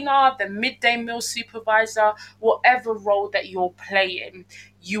cleaner, the midday meal supervisor, whatever role that you're playing,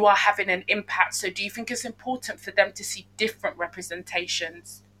 you are having an impact. So do you think it's important for them to see different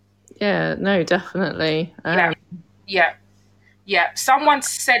representations? Yeah, no, definitely. Yeah. Someone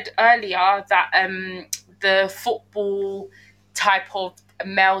said earlier that the football type of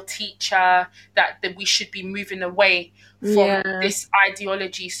male teacher, that we should be moving away from this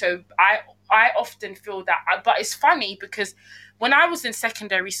ideology. So I often feel that, but it's funny because when I was in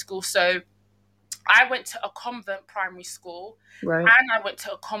secondary school, so I went to a convent primary school, Right. and I went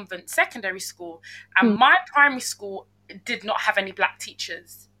to a convent secondary school, and my primary school did not have any black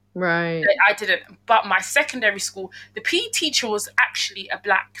teachers. Right. I didn't. But my secondary school, the PE teacher was actually a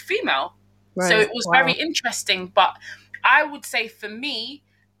black female. Right. So it was very interesting. But I would say for me,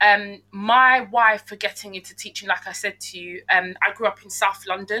 my why for getting into teaching, like I said to you, I grew up in South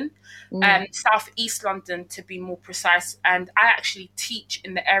London, South East London to be more precise. And I actually teach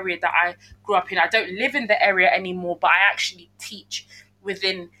in the area that I grew up in. I don't live in the area anymore, but I actually teach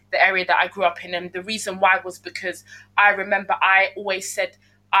within the area that I grew up in. And the reason why was because I remember I always said,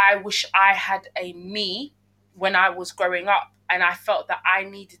 I wish I had a me when I was growing up. And I felt that I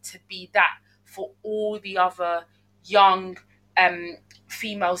needed to be that for all the other young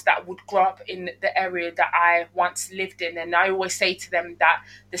females that would grow up in the area that I once lived in. And I always say to them that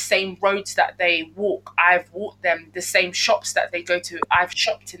the same roads that they walk, I've walked them. The same shops that they go to, I've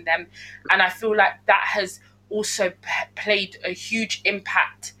shopped in them. And I feel like that has also played a huge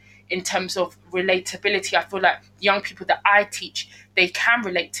impact in terms of relatability. I feel like young people that I teach, they can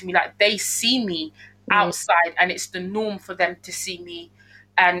relate to me. Like, they see me outside, and it's the norm for them to see me,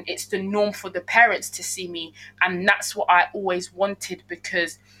 and it's the norm for the parents to see me. And that's what I always wanted,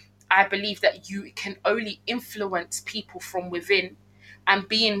 because I believe that you can only influence people from within, and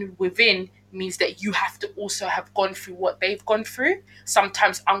being within means that you have to also have gone through what they've gone through,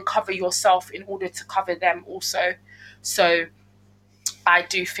 sometimes uncover yourself in order to cover them also. So I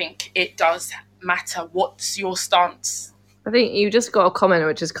do think it does matter. What's your stance? I think you just got a comment,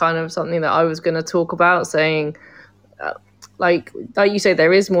 which is kind of something that I was going to talk about, saying, like you say,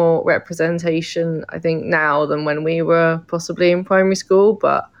 there is more representation, I think, now than when we were possibly in primary school,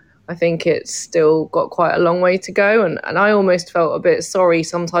 but I think it's still got quite a long way to go. And I almost felt a bit sorry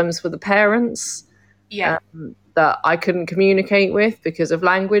sometimes for the parents that I couldn't communicate with because of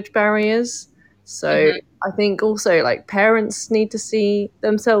language barriers. So I think also, like, parents need to see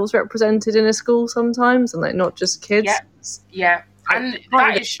themselves represented in a school sometimes, and like not just kids. Yeah. And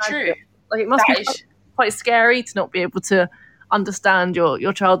that is true. Like, it must be quite scary to not be able to understand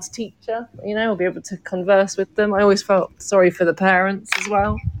your child's teacher, you know, or be able to converse with them. I always felt sorry for the parents as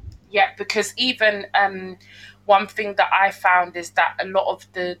well. Yeah, because even one thing that I found is that a lot of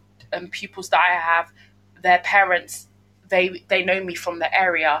the pupils that I have, their parents, they know me from the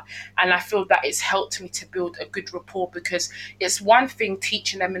area, and I feel that it's helped me to build a good rapport, because it's one thing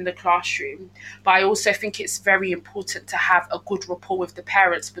teaching them in the classroom, but I also think it's very important to have a good rapport with the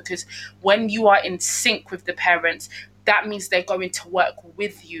parents, because when you are in sync with the parents, that means they're going to work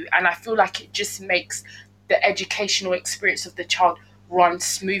with you. And I feel like it just makes the educational experience of the child run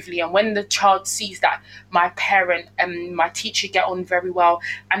smoothly. And when the child sees that my parent and my teacher get on very well,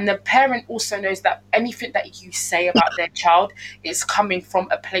 and the parent also knows that anything that you say about their child is coming from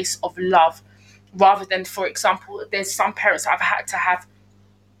a place of love, rather than, for example, there's some parents I've had to have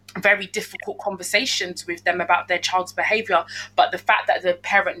very difficult conversations with them about their child's behavior, but the fact that the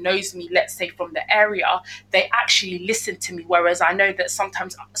parent knows me, let's say from the area, they actually listen to me. Whereas I know that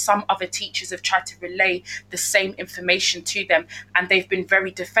sometimes some other teachers have tried to relay the same information to them, and they've been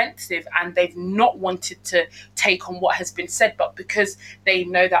very defensive, and they've not wanted to take on what has been said. But because they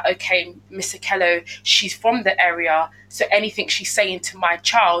know that, okay, Miss Okello, she's from the area, so anything she's saying to my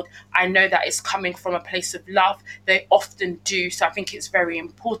child, I know that it's coming from a place of love. They often do. So I think it's very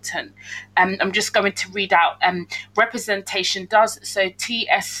important. I'm just going to read out representation does. So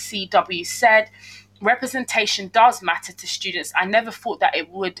TSCW said, representation does matter to students. I never thought that it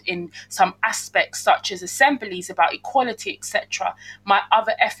would in some aspects, such as assemblies about equality, etc. My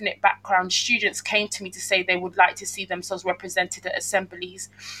other ethnic background students came to me to say they would like to see themselves represented at assemblies,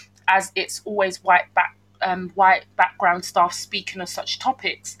 as it's always white white background staff speaking on such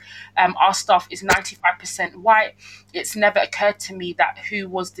topics. Our staff is 95% white. It's never occurred to me that who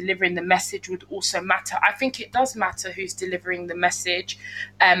was delivering the message would also matter. I think it does matter who's delivering the message.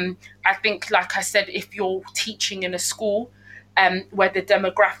 I think, like I said, if you're teaching in a school where the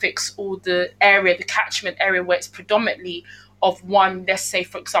demographics or the catchment area where it's predominantly of one, let's say,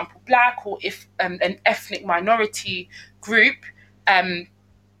 for example, Black, or if an ethnic minority group,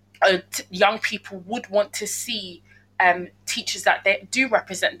 young people would want to see teachers that they do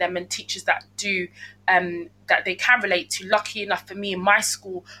represent them, and teachers that do that they can relate to. Lucky enough for me in my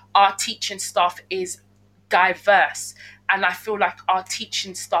school, our teaching staff is diverse, and I feel like our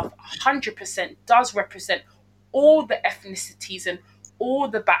teaching staff 100% does represent all the ethnicities and all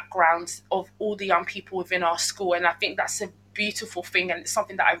the backgrounds of all the young people within our school. And I think that's a beautiful thing, and it's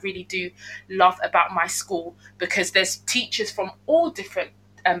something that I really do love about my school, because there's teachers from all different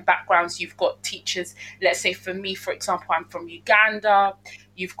backgrounds. You've got teachers, let's say for me, for example, I'm from Uganda.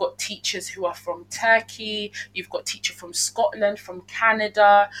 You've got teachers who are from Turkey. You've got teachers from Scotland, from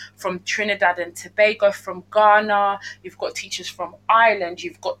Canada, from Trinidad and Tobago, from Ghana. You've got teachers from Ireland.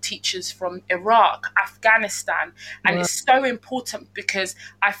 You've got teachers from Iraq, Afghanistan. And it's so important, because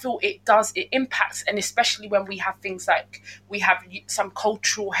I feel it impacts, and especially when we have things like, we have some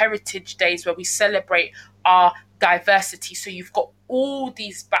cultural heritage days where we celebrate our diversity. So you've got all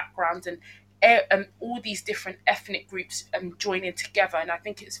these backgrounds and all these different ethnic groups joining together, and I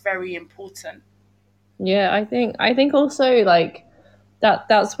think it's very important. Yeah, I think also, like,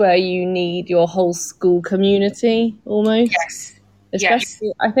 that's where you need your whole school community almost. Yes. Especially,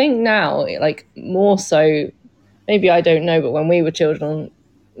 yes. I think now, like, more so, maybe I don't know, but when we were children,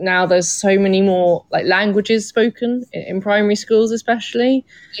 now there's so many more like languages spoken in primary schools, especially.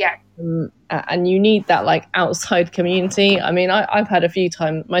 Yeah. And you need that like outside community. I mean, I've had a few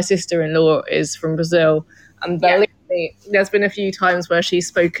times, my sister-in-law is from Brazil, and believe me, there's been a few times where she's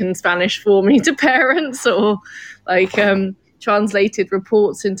spoken Spanish for me to parents, or like translated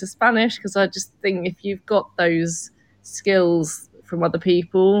reports into Spanish, because I just think if you've got those skills from other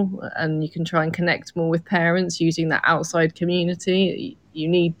people and you can try and connect more with parents using that outside community, you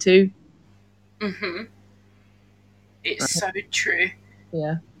need to. Mm-hmm. It's so true.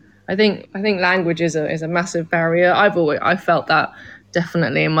 Yeah. I think language is a massive barrier. I felt that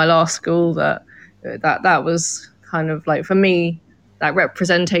definitely in my last school, that was kind of like, for me, that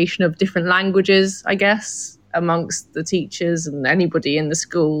representation of different languages, I guess, amongst the teachers and anybody in the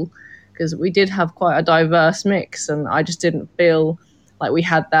school, because we did have quite a diverse mix, and I just didn't feel like we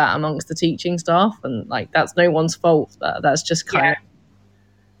had that amongst the teaching staff. And like, that's no one's fault. That's just kind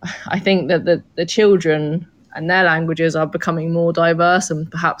of, I think that the children and their languages are becoming more diverse,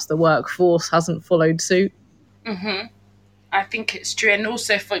 and perhaps the workforce hasn't followed suit. Mm-hmm. I think it's true. And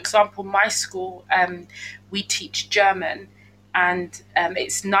also, for example, my school, we teach German, and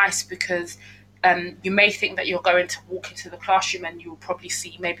it's nice because you may think that you're going to walk into the classroom and you'll probably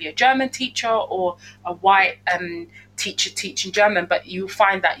see maybe a German teacher or a white teacher teaching German, but you'll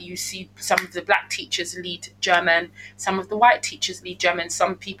find that you see some of the Black teachers lead German, some of the white teachers lead German,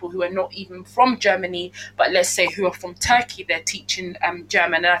 some people who are not even from Germany, but let's say who are from Turkey, they're teaching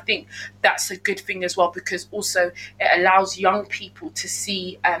German. And I think that's a good thing as well, because also it allows young people to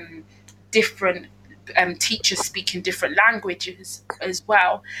see different teachers speaking different languages as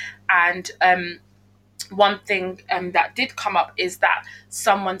well. And one thing that did come up is that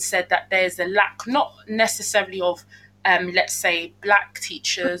someone said that there's a lack, not necessarily of let's say Black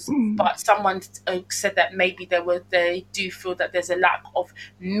teachers, but someone said that maybe they do feel that there's a lack of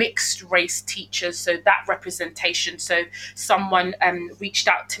mixed race teachers, so that representation. So someone reached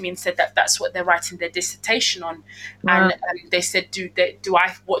out to me and said that that's what they're writing their dissertation on. Wow. And they said,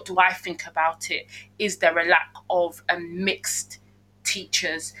 what do I think about it? Is there a lack of mixed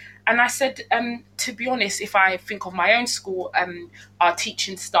teachers? And I said, to be honest, if I think of my own school, our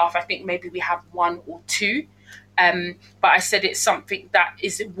teaching staff, I think maybe we have one or two. But I said it's something that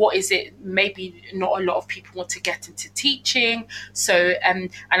what is it? Maybe not a lot of people want to get into teaching. So,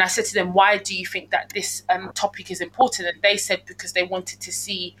 and I said to them, why do you think that this topic is important? And they said because they wanted to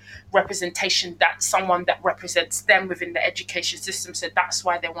see representation, that someone that represents them within the education system. So that's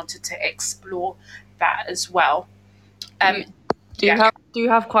why they wanted to explore that as well. Do you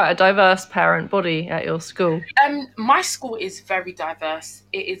have quite a diverse parent body at your school? My school is very diverse.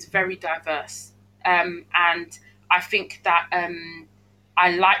 It is very diverse. And I think that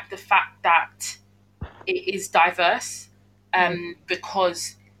I like the fact that it is diverse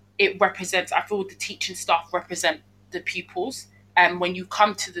because it represents, I feel the teaching staff represent the pupils. And when you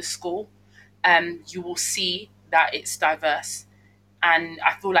come to the school, you will see that it's diverse. And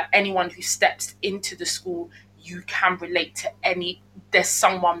I feel like anyone who steps into the school, you can relate to there's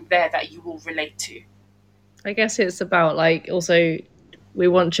someone there that you will relate to. I guess it's about like also we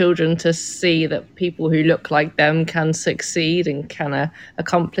want children to see that people who look like them can succeed and can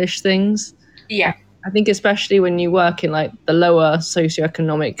accomplish things. Yeah. I think especially when you work in like the lower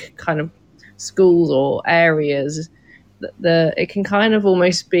socioeconomic kind of schools or areas, it can kind of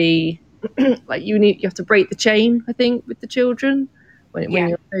almost be like you have to break the chain, I think, with the children when you're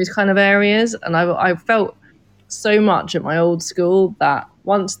in those kind of areas. And I felt so much at my old school that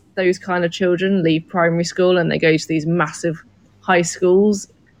once those kind of children leave primary school and they go to these massive high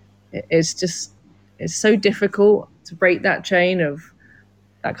schools, it's so difficult to break that chain of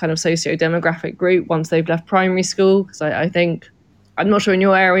that kind of socio-demographic group once they've left primary school. Because I think, I'm not sure in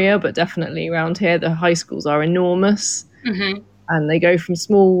your area, but definitely around here, the high schools are enormous. Mm-hmm. And they go from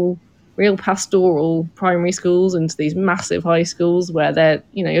small, real pastoral primary schools into these massive high schools where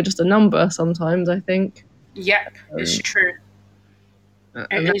you're just a number sometimes, I think. Yep, it's true.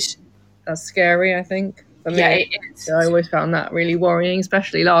 That's scary, I think, for me. Yeah, it is. So I always found that really worrying,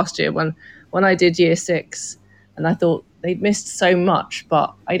 especially last year when I did year 6 and I thought they'd missed so much,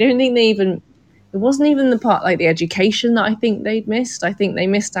 but I don't think it wasn't even the part like the education that I think they'd missed. I think they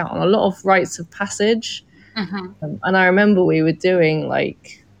missed out on a lot of rites of passage. Mm-hmm. And I remember we were doing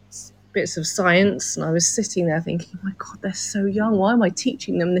like bits of science and I was sitting there thinking, oh my God, they're so young. Why am I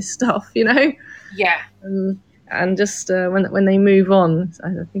teaching them this stuff, Yeah. And just when they move on,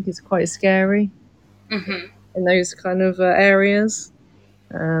 I think it's quite scary in those kind of areas.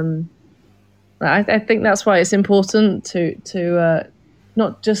 I think that's why it's important to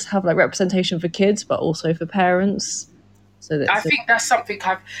not just have like representation for kids, but also for parents. I think that's something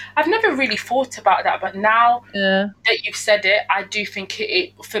I've never really thought about that, but now that you've said it, I do think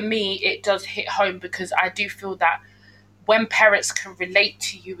it for me it does hit home, because I do feel that when parents can relate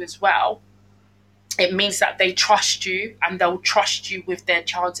to you as well, it means that they trust you and they'll trust you with their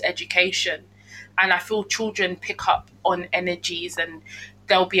child's education. And I feel children pick up on energies and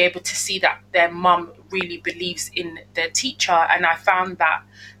they'll be able to see that their mum really believes in their teacher. And I found that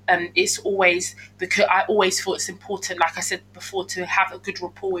it's always, because I always thought it's important, like I said before, to have a good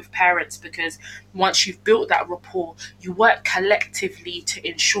rapport with parents, because once you've built that rapport, you work collectively to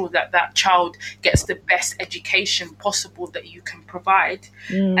ensure that that child gets the best education possible that you can provide.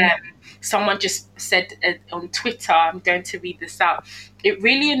 Someone just said on Twitter, I'm going to read this out: it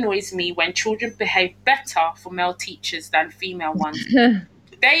really annoys me when children behave better for male teachers than female ones.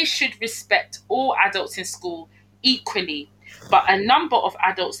 They should respect all adults in school equally, but a number of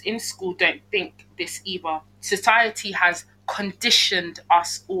adults in school don't think this either. Society has conditioned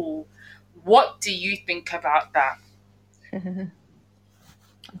us all. What do you think about that?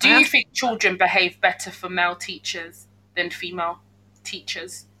 Do you think children behave better for male teachers than female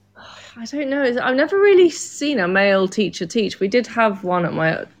teachers? I don't know. I've never really seen a male teacher teach. We did have one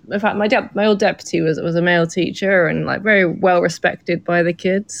in fact, my old deputy was a male teacher and like very well respected by the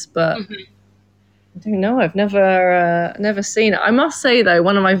kids, but I don't know. I've never seen it. I must say though,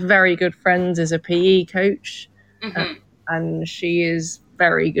 one of my very good friends is a PE coach, and she is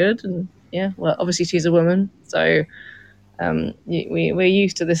very good. And well, obviously she's a woman, so we're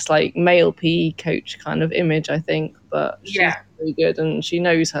used to this like male PE coach kind of image, I think. But she's very good and she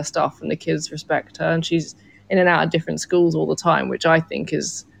knows her stuff, and the kids respect her. And she's in and out of different schools all the time, which I think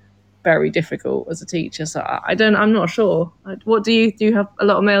is very difficult as a teacher. So I'm not sure. What do you have a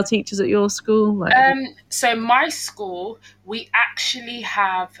lot of male teachers at your school? So my school, we actually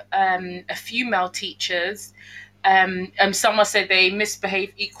have a few male teachers. Someone said they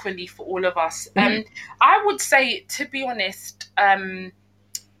misbehave equally for all of us. I would say, to be honest, I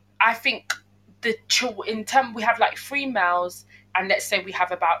think we have like 3 males, and let's say we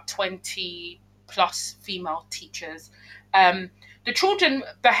have about 20 plus female teachers. The children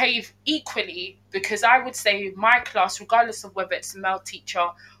behave equally, because I would say my class, regardless of whether it's a male teacher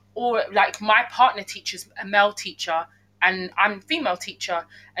or like my partner teacher's a male teacher and I'm a female teacher,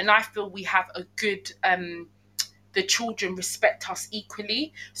 and I feel we have a good the children respect us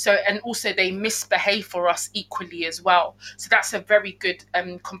equally. So, and also they misbehave for us equally as well. So that's a very good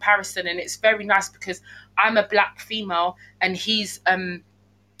comparison. And it's very nice because I'm a black female and he's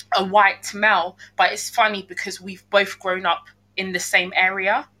a white male. But it's funny because we've both grown up in the same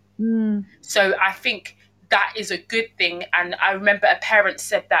area. So I think that is a good thing. And I remember a parent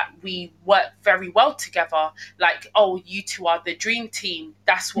said that we work very well together. Like, oh, you two are the dream team.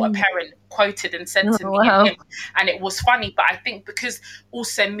 That's what a parent quoted and said to me and him. And it was funny. But I think because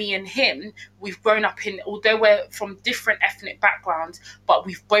also me and him, we've grown up in, although we're from different ethnic backgrounds, but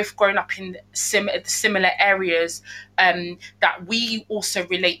we've both grown up in similar areas, that we also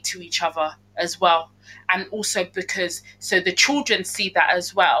relate to each other as well. And also because, so the children see that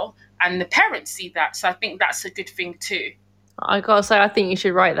as well, and the parents see that. So I think that's a good thing too. I gotta say, I think you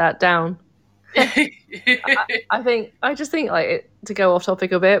should write that down. I just think like, to go off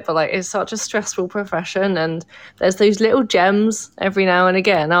topic a bit, but like, it's such a stressful profession, and there's those little gems every now and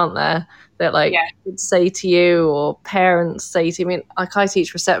again, aren't there, that like kids say to you, or parents say to you. I mean, like, I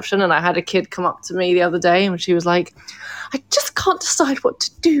teach reception, and I had a kid come up to me the other day, and she was like, I just can't decide what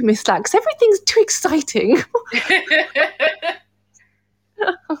to do, Miss Lax. Everything's too exciting.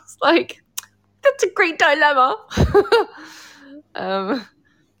 I was like, that's a great dilemma.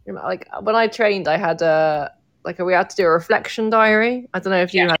 Like, when I trained, I had we had to do a reflection diary. I don't know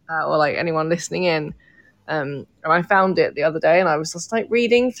if you had that, or like anyone listening in. And I found it the other day, and I was just like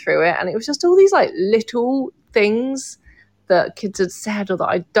reading through it, and it was just all these like little things that kids had said or that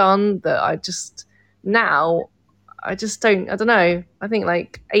I'd done that I just don't, I don't know. I think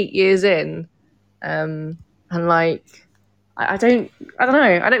like 8 years in, and like, I don't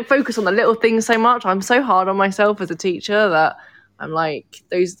know. I don't focus on the little things so much. I'm so hard on myself as a teacher that I'm like,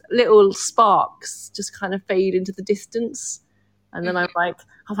 those little sparks just kind of fade into the distance. And then I'm like,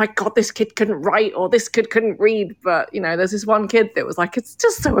 oh my God, this kid couldn't write, or this kid couldn't read. But, you know, there's this one kid that was like, it's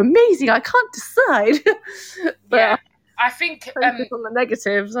just so amazing, I can't decide. But I think focus on the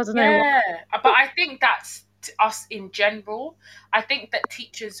negatives. I don't know. Yeah, but I think that's us in general. I think that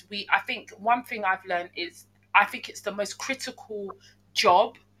teachers, I think one thing I've learned is, I think it's the most critical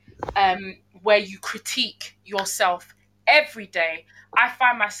job, where you critique yourself every day. I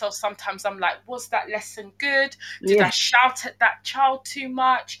find myself sometimes, I'm like, was that lesson good? Did I shout at that child too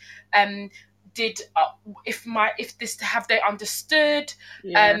much? Have they understood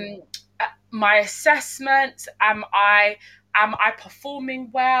my assessment? Am I performing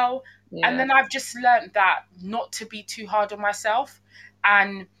well? And then I've just learned that not to be too hard on myself,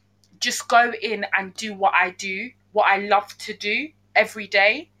 and just go in and do what I love to do every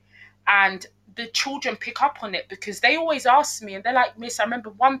day. And the children pick up on it, because they always ask me, and they're like, Miss, I remember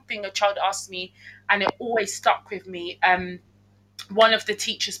one thing a child asked me, and it always stuck with me. One of the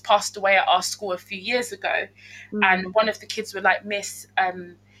teachers passed away at our school a few years ago, and one of the kids were like, Miss,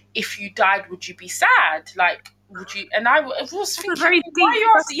 if you died, would you be sad? Like, would you? And I was thinking, why are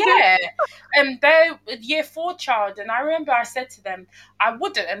you asking? They're a year 4 child, and I remember I said to them, I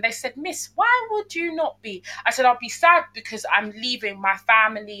wouldn't. And they said, Miss, why would you not be? I said, I'll be sad because I'm leaving my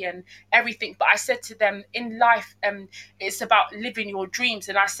family and everything. But I said to them, in life, it's about living your dreams.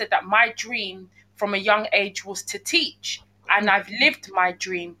 And I said that my dream from a young age was to teach, and I've lived my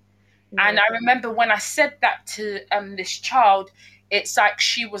dream. And I remember when I said that to this child, it's like,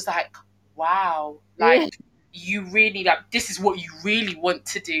 she was like, wow, like, you really, like, this is what you really want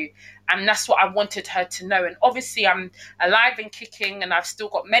to do. And that's what I wanted her to know. And obviously I'm alive and kicking, and I've still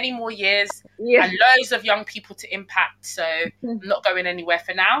got many more years and loads of young people to impact. So I'm not going anywhere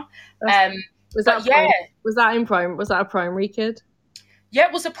for now. Was that a primary kid? Yeah,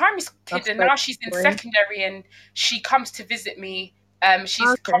 it was a primary kid, and now she's in secondary, and she comes to visit me.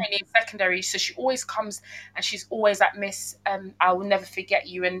 She's currently in secondary, so she always comes, and she's always like, Miss, I will never forget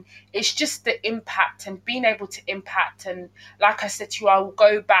you. And it's just the impact and being able to impact. And like I said to you, I will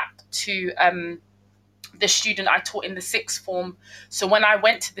go back to the student I taught in the 6th form. So when I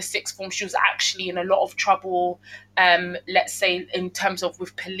went to the 6th form, she was actually in a lot of trouble, let's say in terms of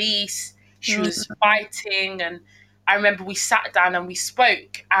with police. She was fighting, and I remember we sat down and we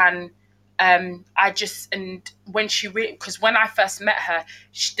spoke, and when she because when I first met her,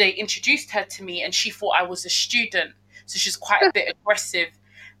 they introduced her to me, and she thought I was a student, so she's quite a bit aggressive.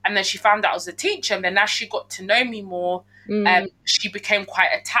 And then she found out I was a teacher, and then as she got to know me more, she became quite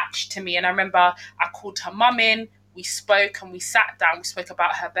attached to me. And I remember I called her mum in, we spoke, and we sat down, we spoke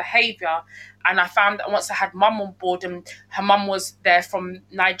about her behaviour. And I found that once I had mum on board, and her mum was there from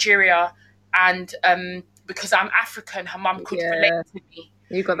Nigeria, and because I'm African, her mum could relate to me.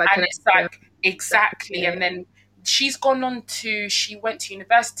 You got that and it's like, exactly. And then she went to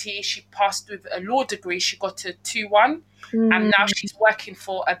university, she passed with a law degree, she got a 2-1, and now she's working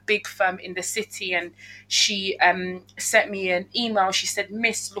for a big firm in the city. And she sent me an email. She said,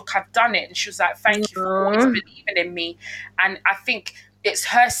 Miss, look, I've done it. And she was like, thank you for always believing in me. And I think it's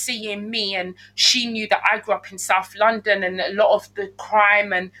her seeing me, and she knew that I grew up in South London, and a lot of the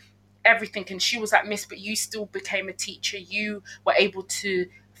crime and everything. And she was like, Miss, but you still became a teacher. You were able to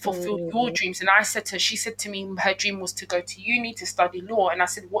fulfill your dreams. And I said to her, she said to me, her dream was to go to uni to study law. And I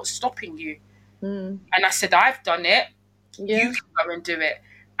said, what's stopping you? And I said, I've done it. You can go and do it.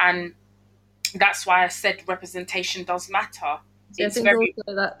 And that's why I said representation does matter. So it's very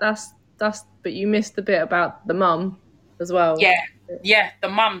also that's but you missed the bit about the mum as well. Yeah, the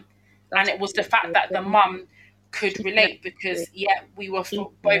mum. And it was the fact that the mum could relate, because we were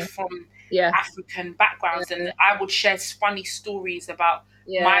both from African backgrounds, and I would share funny stories about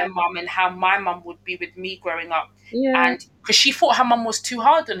my mum and how my mum would be with me growing up. And because she thought her mum was too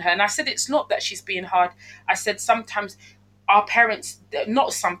hard on her, and I said, it's not that she's being hard. I said, sometimes our parents,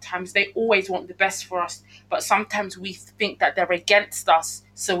 not sometimes, they always want the best for us, but sometimes we think that they're against us,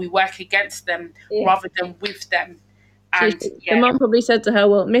 so we work against them rather than with them. And the mum probably said to her,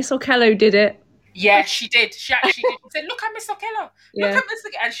 well, Miss Okello did it. Yeah, she did. She actually did. She said, look at Miss Okello. Look at Miss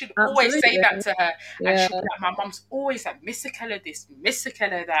Okello. And she'd always say that to her. And she'd be like, my mum's always like, Miss Okello this, Miss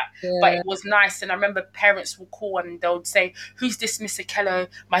Okello that. But it was nice. And I remember parents would call and they would say, who's this Miss Okello?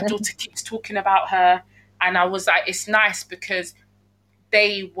 My daughter keeps talking about her. And I was like, it's nice, because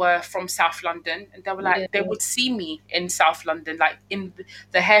they were from South London, and they were like, they would see me in South London, like in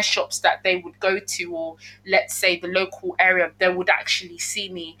the hair shops that they would go to, or let's say the local area, they would actually see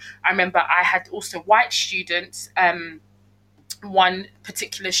me. I remember I had also white students, one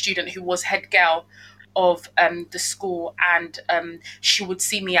particular student who was head girl of the school, and she would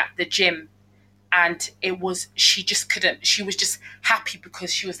see me at the gym. And she was just happy,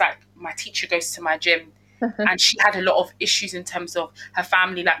 because she was like, my teacher goes to my gym. And she had a lot of issues in terms of her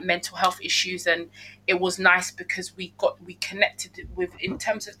family, like mental health issues. And it was nice because we connected with, in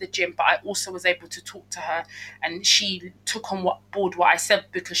terms of the gym, but I also was able to talk to her, and she took on board what I said,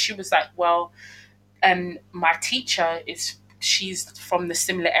 because she was like, well, my teacher she's from the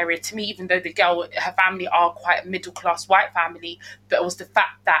similar area to me, even though the girl, her family are quite a middle-class white family, but it was the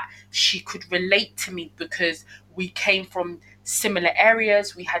fact that she could relate to me because we came from similar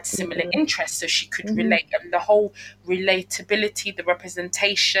areas, we had similar interests, so she could relate. And the whole relatability, the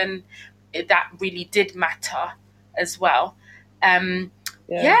representation, that really did matter as well. Anyone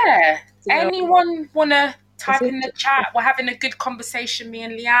want to type in the chat? We're having a good conversation, me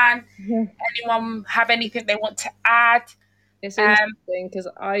and Leanne. Anyone have anything they want to add? It's interesting because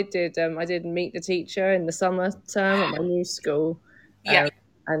I did meet the teacher in the summer term at my new school.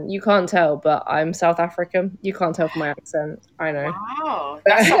 And you can't tell, but I'm South African. You can't tell from my accent. I know. Wow,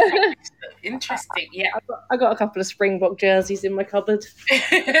 that's interesting. Yeah, I got a couple of Springbok jerseys in my cupboard.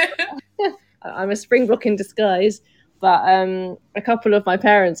 I'm a Springbok in disguise, but a couple of my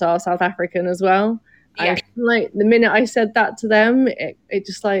parents are South African as well. And like the minute I said that to them, it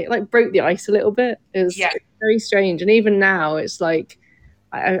just like broke the ice a little bit. It was very strange. And even now, it's like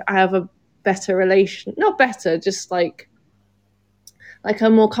I have a better relation, not better, just like a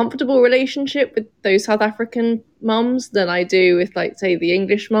more comfortable relationship with those South African mums than I do with, like, say, the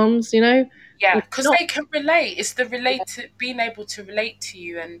English mums, you know? Yeah, because they can relate. It's the being able to relate to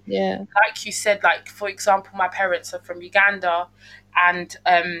you. And like you said, like, for example, my parents are from Uganda, and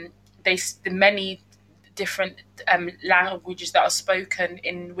the many different languages that are spoken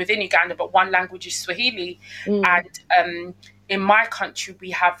within Uganda, but one language is Swahili. And in my country,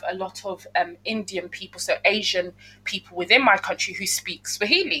 we have a lot of Indian people, so Asian people within my country who speak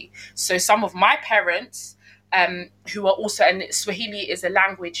Swahili. So some of my parents, who are also, and Swahili is a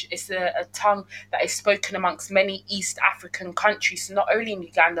language, it's a tongue that is spoken amongst many East African countries, so not only in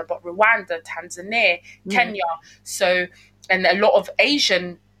Uganda, but Rwanda, Tanzania, Kenya. So, and a lot of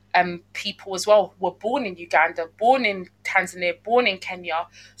Asian people as well were born in Uganda, born in Tanzania, born in Kenya.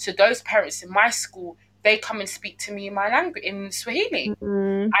 So those parents in my school, they come and speak to me in my language, in Swahili.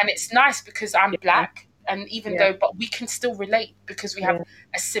 And it's nice because I'm Black, and even though, but we can still relate because we have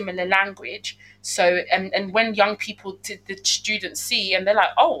a similar language. So, and when young people, the students see, and they're like,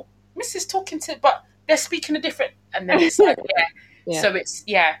 oh, Miss is talking to, but they're speaking a different, and then it's like, so it's,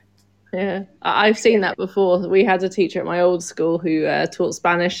 I've seen that before. We had a teacher at my old school who taught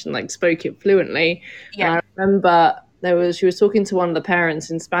Spanish and like spoke it fluently. And I remember she was talking to one of the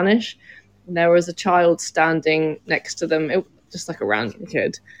parents in Spanish, and there was a child standing next to them, just like a random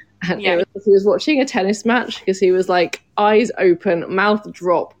kid. And he was watching a tennis match because he was like eyes open, mouth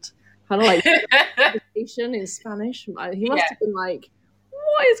dropped, kind of like in Spanish. He must have been like,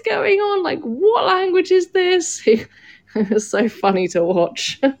 what is going on? Like, what language is this? It was so funny to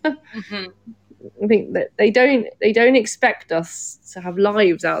watch. I think that they don't expect us to have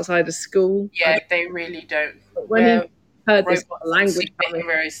lives outside of school. Yeah, they really don't. But when you heard this language,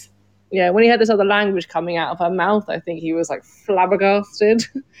 when he had this other language coming out of her mouth, I think he was like flabbergasted.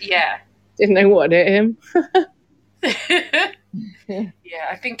 Yeah. Didn't know what hit him. Yeah,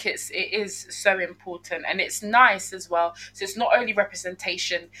 I think it is so important, and it's nice as well. So it's not only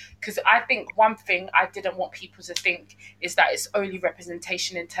representation, because I think one thing I didn't want people to think is that it's only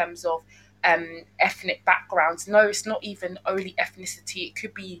representation in terms of ethnic backgrounds. No, it's not even only ethnicity. It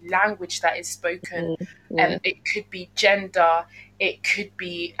could be language that is spoken, and it could be gender, it could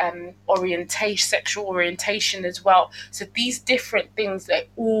be orientation, sexual orientation as well. So these different things, they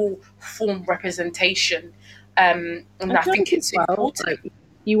all form representation. And I think it's important. Like,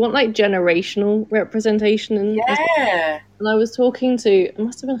 you want like generational representation, and I was talking to, it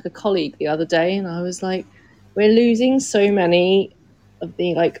must have been like a colleague the other day, and I was like, we're losing so many of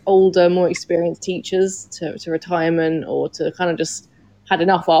the like older, more experienced teachers to retirement, or to kind of just had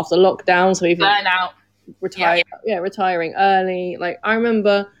enough after lockdown, so even burnout, retiring early. Like I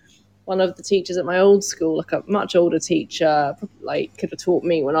remember one of the teachers at my old school, like a much older teacher, like could have taught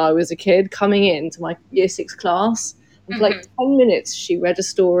me when I was a kid, coming into my year 6 class. And for like 10 minutes, she read a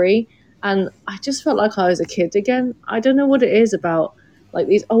story, and I just felt like I was a kid again. I don't know what it is about like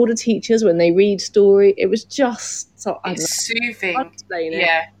these older teachers when they read story. It was just so soothing. I'll explain it.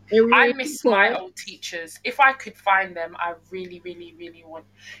 Yeah. Really I miss my old teachers. If I could find them, I really, really, really would.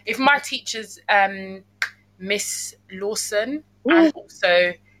 If my teachers, Miss Lawson and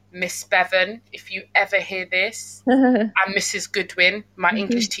also Miss Bevan, if you ever hear this, and Mrs. Goodwin, my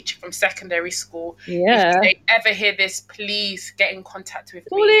English teacher from secondary school. Yeah. If they ever hear this, please get in contact with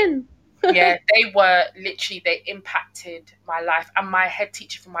Call me. in. Yeah, they impacted my life. And my head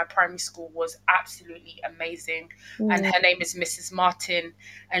teacher from my primary school was absolutely amazing. And her name is Mrs. Martin,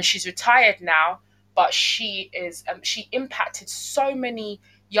 and she's retired now, but she is, she impacted so many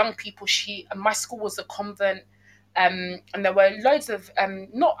young people. My school was a convent. And there were loads of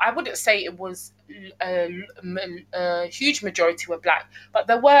I wouldn't say it was a huge majority were black, but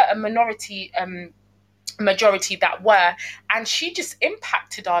there were a majority that were, and she just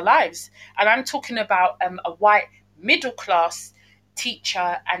impacted our lives. And I'm talking about a white middle class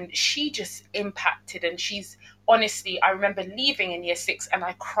teacher, and she just impacted. And she's honestly, I remember leaving in year 6, and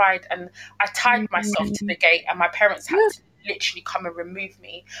I cried, and I tied myself to the gate, and my parents had to literally come and remove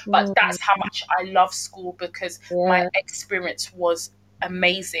me. But that's how much I love school, because my experience was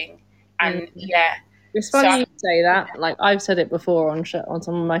amazing. And it's funny you say that. Like I've said it before on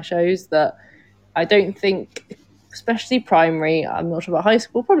some of my shows, that I don't think, especially primary, I'm not sure about high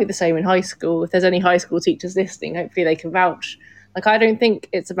school, probably the same in high school. If there's any high school teachers listening, hopefully they can vouch. Like I don't think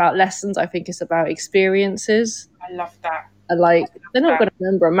it's about lessons, I think it's about experiences. I love that. And like they're not going to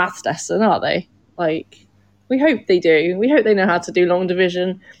remember a maths lesson, are they? Like we hope they do. We hope they know how to do long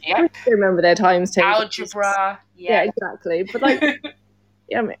division. Yep. They remember their times tables. Algebra. Yeah, exactly. But like,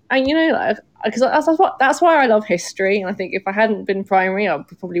 and you know, like, because that's why I love history. And I think if I hadn't been primary, I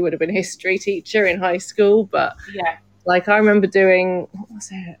probably would have been a history teacher in high school. But like I remember doing, what was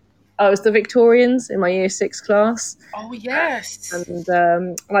it? Oh, it was the Victorians in my year 6 class. Oh yes. And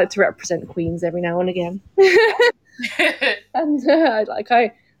I like to represent Queens every now and again. And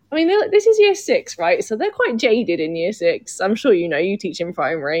I mean, this is year 6, right? So they're quite jaded in year 6. I'm sure you teach in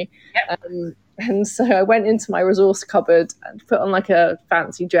primary. Yep. And so I went into my resource cupboard and put on like a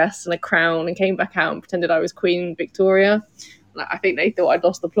fancy dress and a crown, and came back out and pretended I was Queen Victoria. Like, I think they thought I'd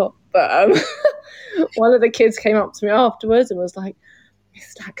lost the plot. But one of the kids came up to me afterwards and was like,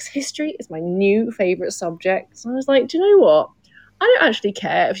 Miss Staggs, history is my new favourite subject. So I was like, do you know what? I don't actually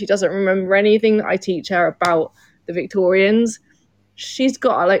care if she doesn't remember anything that I teach her about the Victorians. She's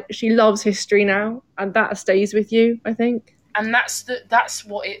got she loves history now, and that stays with you, I think. And that's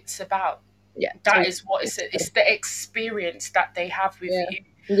what it's about. Yeah, that is what it's the experience that they have with you.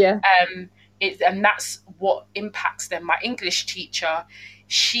 Yeah. And that's what impacts them. My English teacher,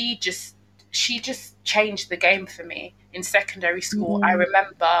 she just changed the game for me in secondary school. I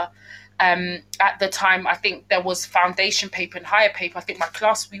remember at the time, I think there was foundation paper and higher paper. I think my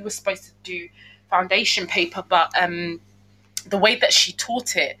class, we were supposed to do foundation paper, but the way that she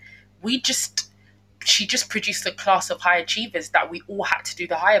taught it, she just produced a class of high achievers that we all had to do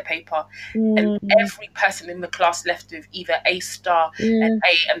the higher paper. And every person in the class left with either A star and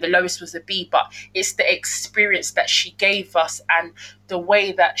A, and the lowest was a B. But it's the experience that she gave us, and the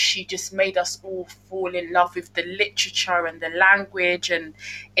way that she just made us all fall in love with the literature and the language. And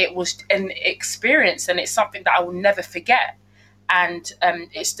it was an experience, and it's something that I will never forget. And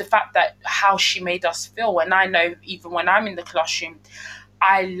it's the fact that how she made us feel. And I know even when I'm in the classroom,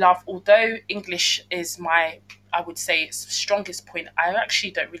 I love, although English is I would say it's strongest point, I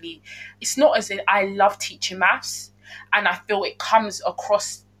actually don't really, it's not as in I love teaching maths, and I feel it comes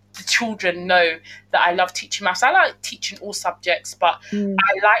across the children know that I love teaching maths. I like teaching all subjects, but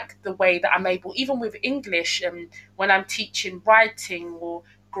I like the way that I'm able, even with English, when I'm teaching writing or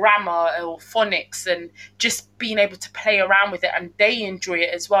grammar or phonics, and just being able to play around with it, and they enjoy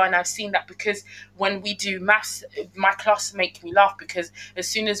it as well. And I've seen that, because when we do maths, my class make me laugh, because as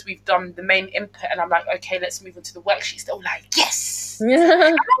soon as we've done the main input and I'm like, okay, let's move on to the worksheets, they're all like, yes. And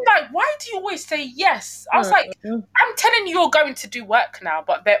I'm like, why do you always say yes? I was like, I'm telling you, you're going to do work now.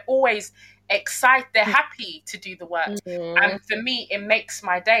 But they're always excited, they're happy to do the work. And for me, it makes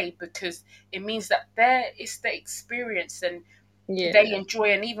my day, because it means that it's the experience, and they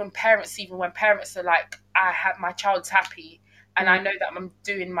enjoy. And even parents, even when parents are like, my child's happy, and I know that I'm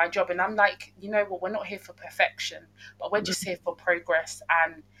doing my job, and I'm like, you know what, we're not here for perfection, but we're just here for progress.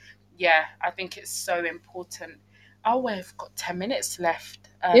 And yeah, I think it's so important. Oh, we've got 10 minutes left.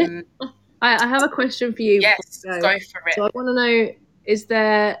 I have a question for you. Yes, go for it. So I want to know, is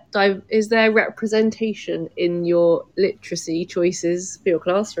there representation in your literacy choices for your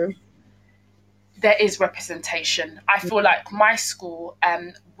classroom? There is representation. I feel like my school,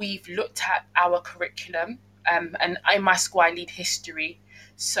 we've looked at our curriculum, and in my school I lead history.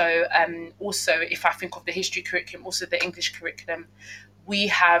 So also, if I think of the history curriculum, also the English curriculum, we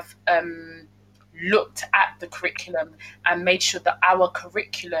have looked at the curriculum and made sure that our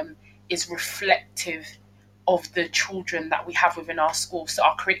curriculum is reflective of the children that we have within our school. So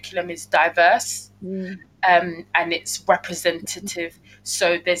our curriculum is diverse, and it's representative.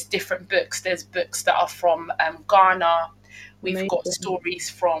 So there's different books. There's books that are from Ghana. We've got stories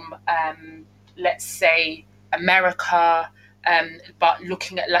from, let's say, America, but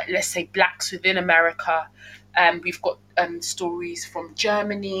looking at, like, let's say, Blacks within America. We've got stories from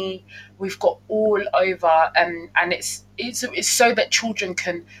Germany. We've got all over, and it's so that children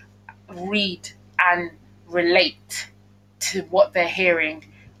can read and relate to what they're hearing,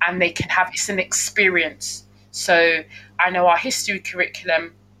 and they can have, it's an experience. So I know our history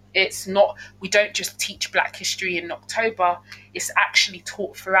curriculum, it's not, we don't just teach Black history in October, it's actually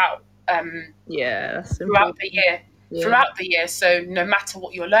taught throughout throughout the year. So no matter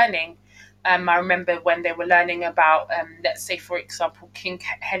what you're learning, I remember when they were learning about, let's say, for example, King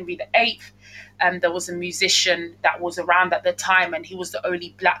Henry VIII, there was a musician that was around at the time, and he was the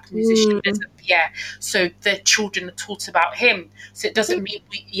only Black musician. So the children are taught about him. So it doesn't mean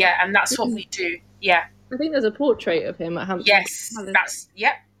and that's what we do. Yeah. I think there's a portrait of him at Hampton. Yes, that's,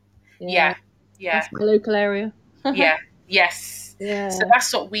 That's my local area. Yes. Yeah. So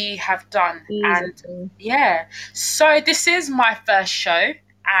that's what we have done. And so this is my first show.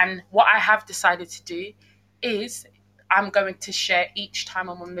 And what I have decided to do is I'm going to share each time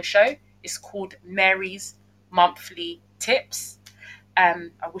I'm on the show. It's called Mary's Monthly Tips. I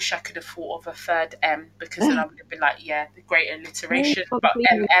wish I could have thought of a third M, because then I would have been like, the great alliteration. But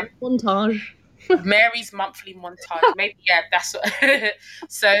MM. Montage. Mary's Monthly Montage. Maybe, that's what.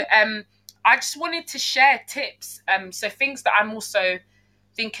 So I just wanted to share tips. So things that I'm also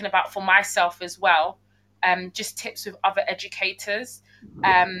thinking about for myself as well. Just tips with other educators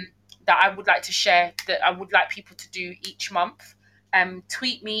that I would like to share, that I would like people to do each month.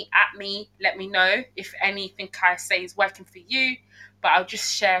 Tweet me, at me, let me know if anything I say is working for you. But I'll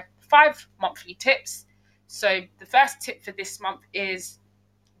just share 5 monthly tips. So the first tip for this month is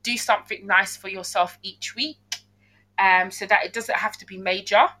do something nice for yourself each week, so that it doesn't have to be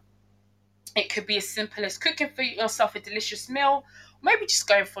major. It could be as simple as cooking for yourself a delicious meal, or maybe just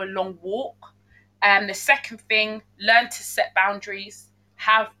going for a long walk. The second thing, learn to set boundaries,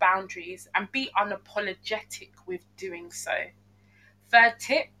 have boundaries, and be unapologetic with doing so. Third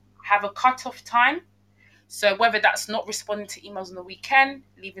tip, have a cut-off time. So whether that's not responding to emails on the weekend,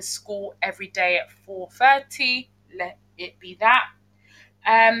 leaving school every day at 4:30, let it be that.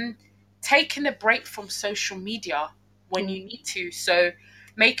 Taking a break from social media when you need to. So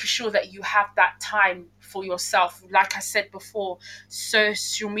making sure that you have that time for yourself. Like I said before,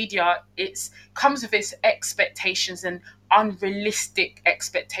 social media, it comes with its expectations and unrealistic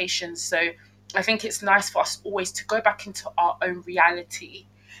expectations. So I think it's nice for us always to go back into our own reality.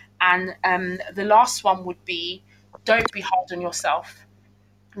 And the last one would be, don't be hard on yourself.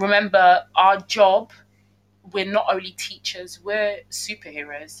 Remember, our job, we're not only teachers, we're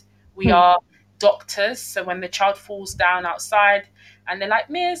superheroes. We are doctors. So when the child falls down outside and they're like,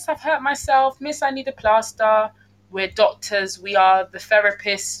 Miss, I've hurt myself. Miss, I need a plaster. We're doctors. We are the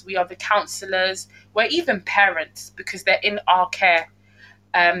therapists. We are the counselors. We're even parents, because they're in our care.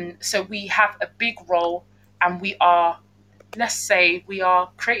 So we have a big role, and we are, let's say, we are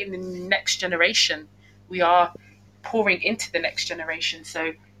creating the next generation. We are pouring into the next generation.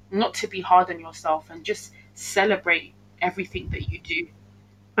 So not to be hard on yourself, and just celebrate everything that you do.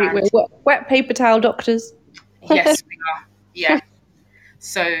 And We're wet paper towel doctors. yes, we are.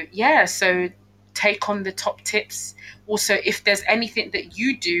 Yeah. So take on the top tips. Also, if there's anything that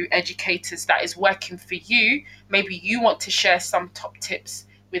you do, educators, that is working for you, maybe you want to share some top tips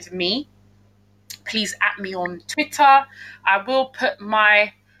with me, please at me on Twitter. I will put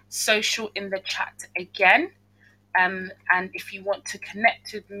my social in the chat again. And if you want to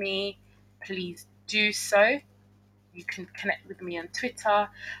connect with me, please do so. You can connect with me on Twitter.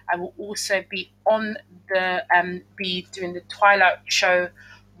 I will also be on be doing the Twilight show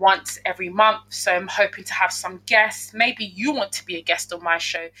once every month. So I'm hoping to have some guests. Maybe you want to be a guest on my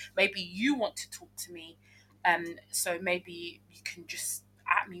show. Maybe you want to talk to me. So maybe you can just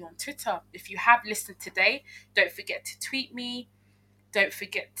at me on Twitter. If you have listened today, don't forget to tweet me. Don't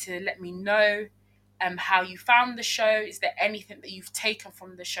forget to let me know how you found the show. Is there anything that you've taken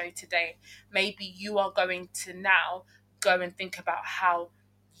from the show today? Maybe you are going to now go and think about how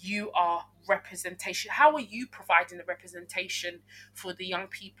you are representation. How are you providing the representation for the young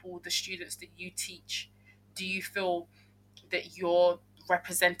people, the students that you teach? Do you feel that you're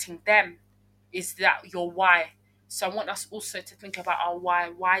representing them? Is that your why? So I want us also to think about our why.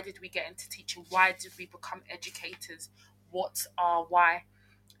 Why did we get into teaching? Why did we become educators? What's our why?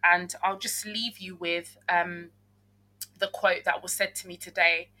 And I'll just leave you with the quote that was said to me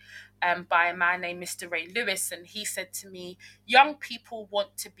today by a man named Mr. Ray Lewis. And he said to me, young people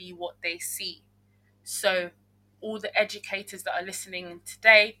want to be what they see. So all the educators that are listening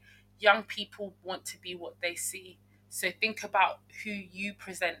today, young people want to be what they see. So think about who you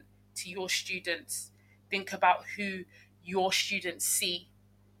present to your students. Think about who your students see.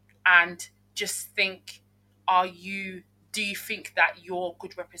 And just think, do you think that you're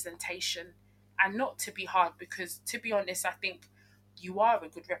good representation? And not to be hard, because to be honest, I think you are a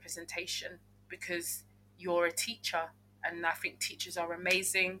good representation because you're a teacher. And I think teachers are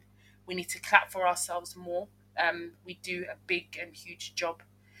amazing. We need to clap for ourselves more. We do a big and huge job.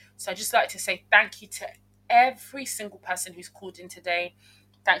 So I just like to say thank you to every single person who's called in today.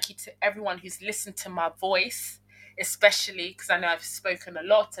 Thank you to everyone who's listened to my voice, especially because I know I've spoken a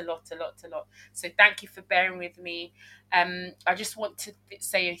lot. So thank you for bearing with me. I just want to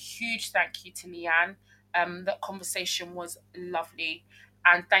say a huge thank you to Leanne. That conversation was lovely.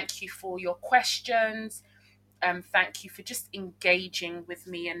 And thank you for your questions. Thank you for just engaging with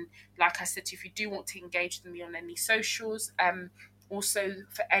me. And like I said, if you do want to engage with me on any socials, also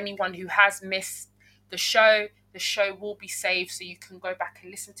for anyone who has missed the show will be saved, so you can go back and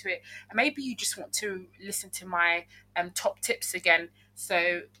listen to it. And maybe you just want to listen to my top tips again.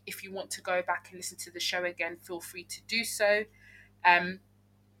 So if you want to go back and listen to the show again, feel free to do so.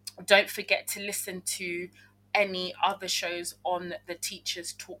 Don't forget to listen to any other shows on the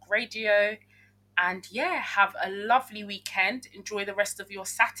Teachers Talk Radio. And yeah, have a lovely weekend. Enjoy the rest of your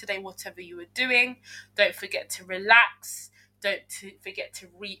Saturday, whatever you are doing. Don't forget to relax. Don't forget to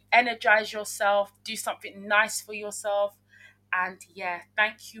re-energize yourself. Do something nice for yourself. And yeah,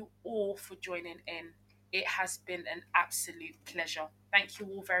 thank you all for joining in. It has been an absolute pleasure. Thank you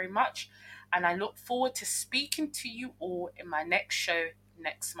all very much. And I look forward to speaking to you all in my next show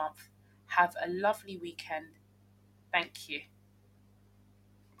next month. Have a lovely weekend. Thank you.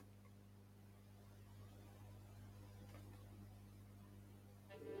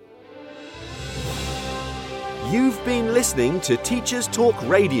 You've been listening to Teachers Talk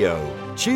Radio.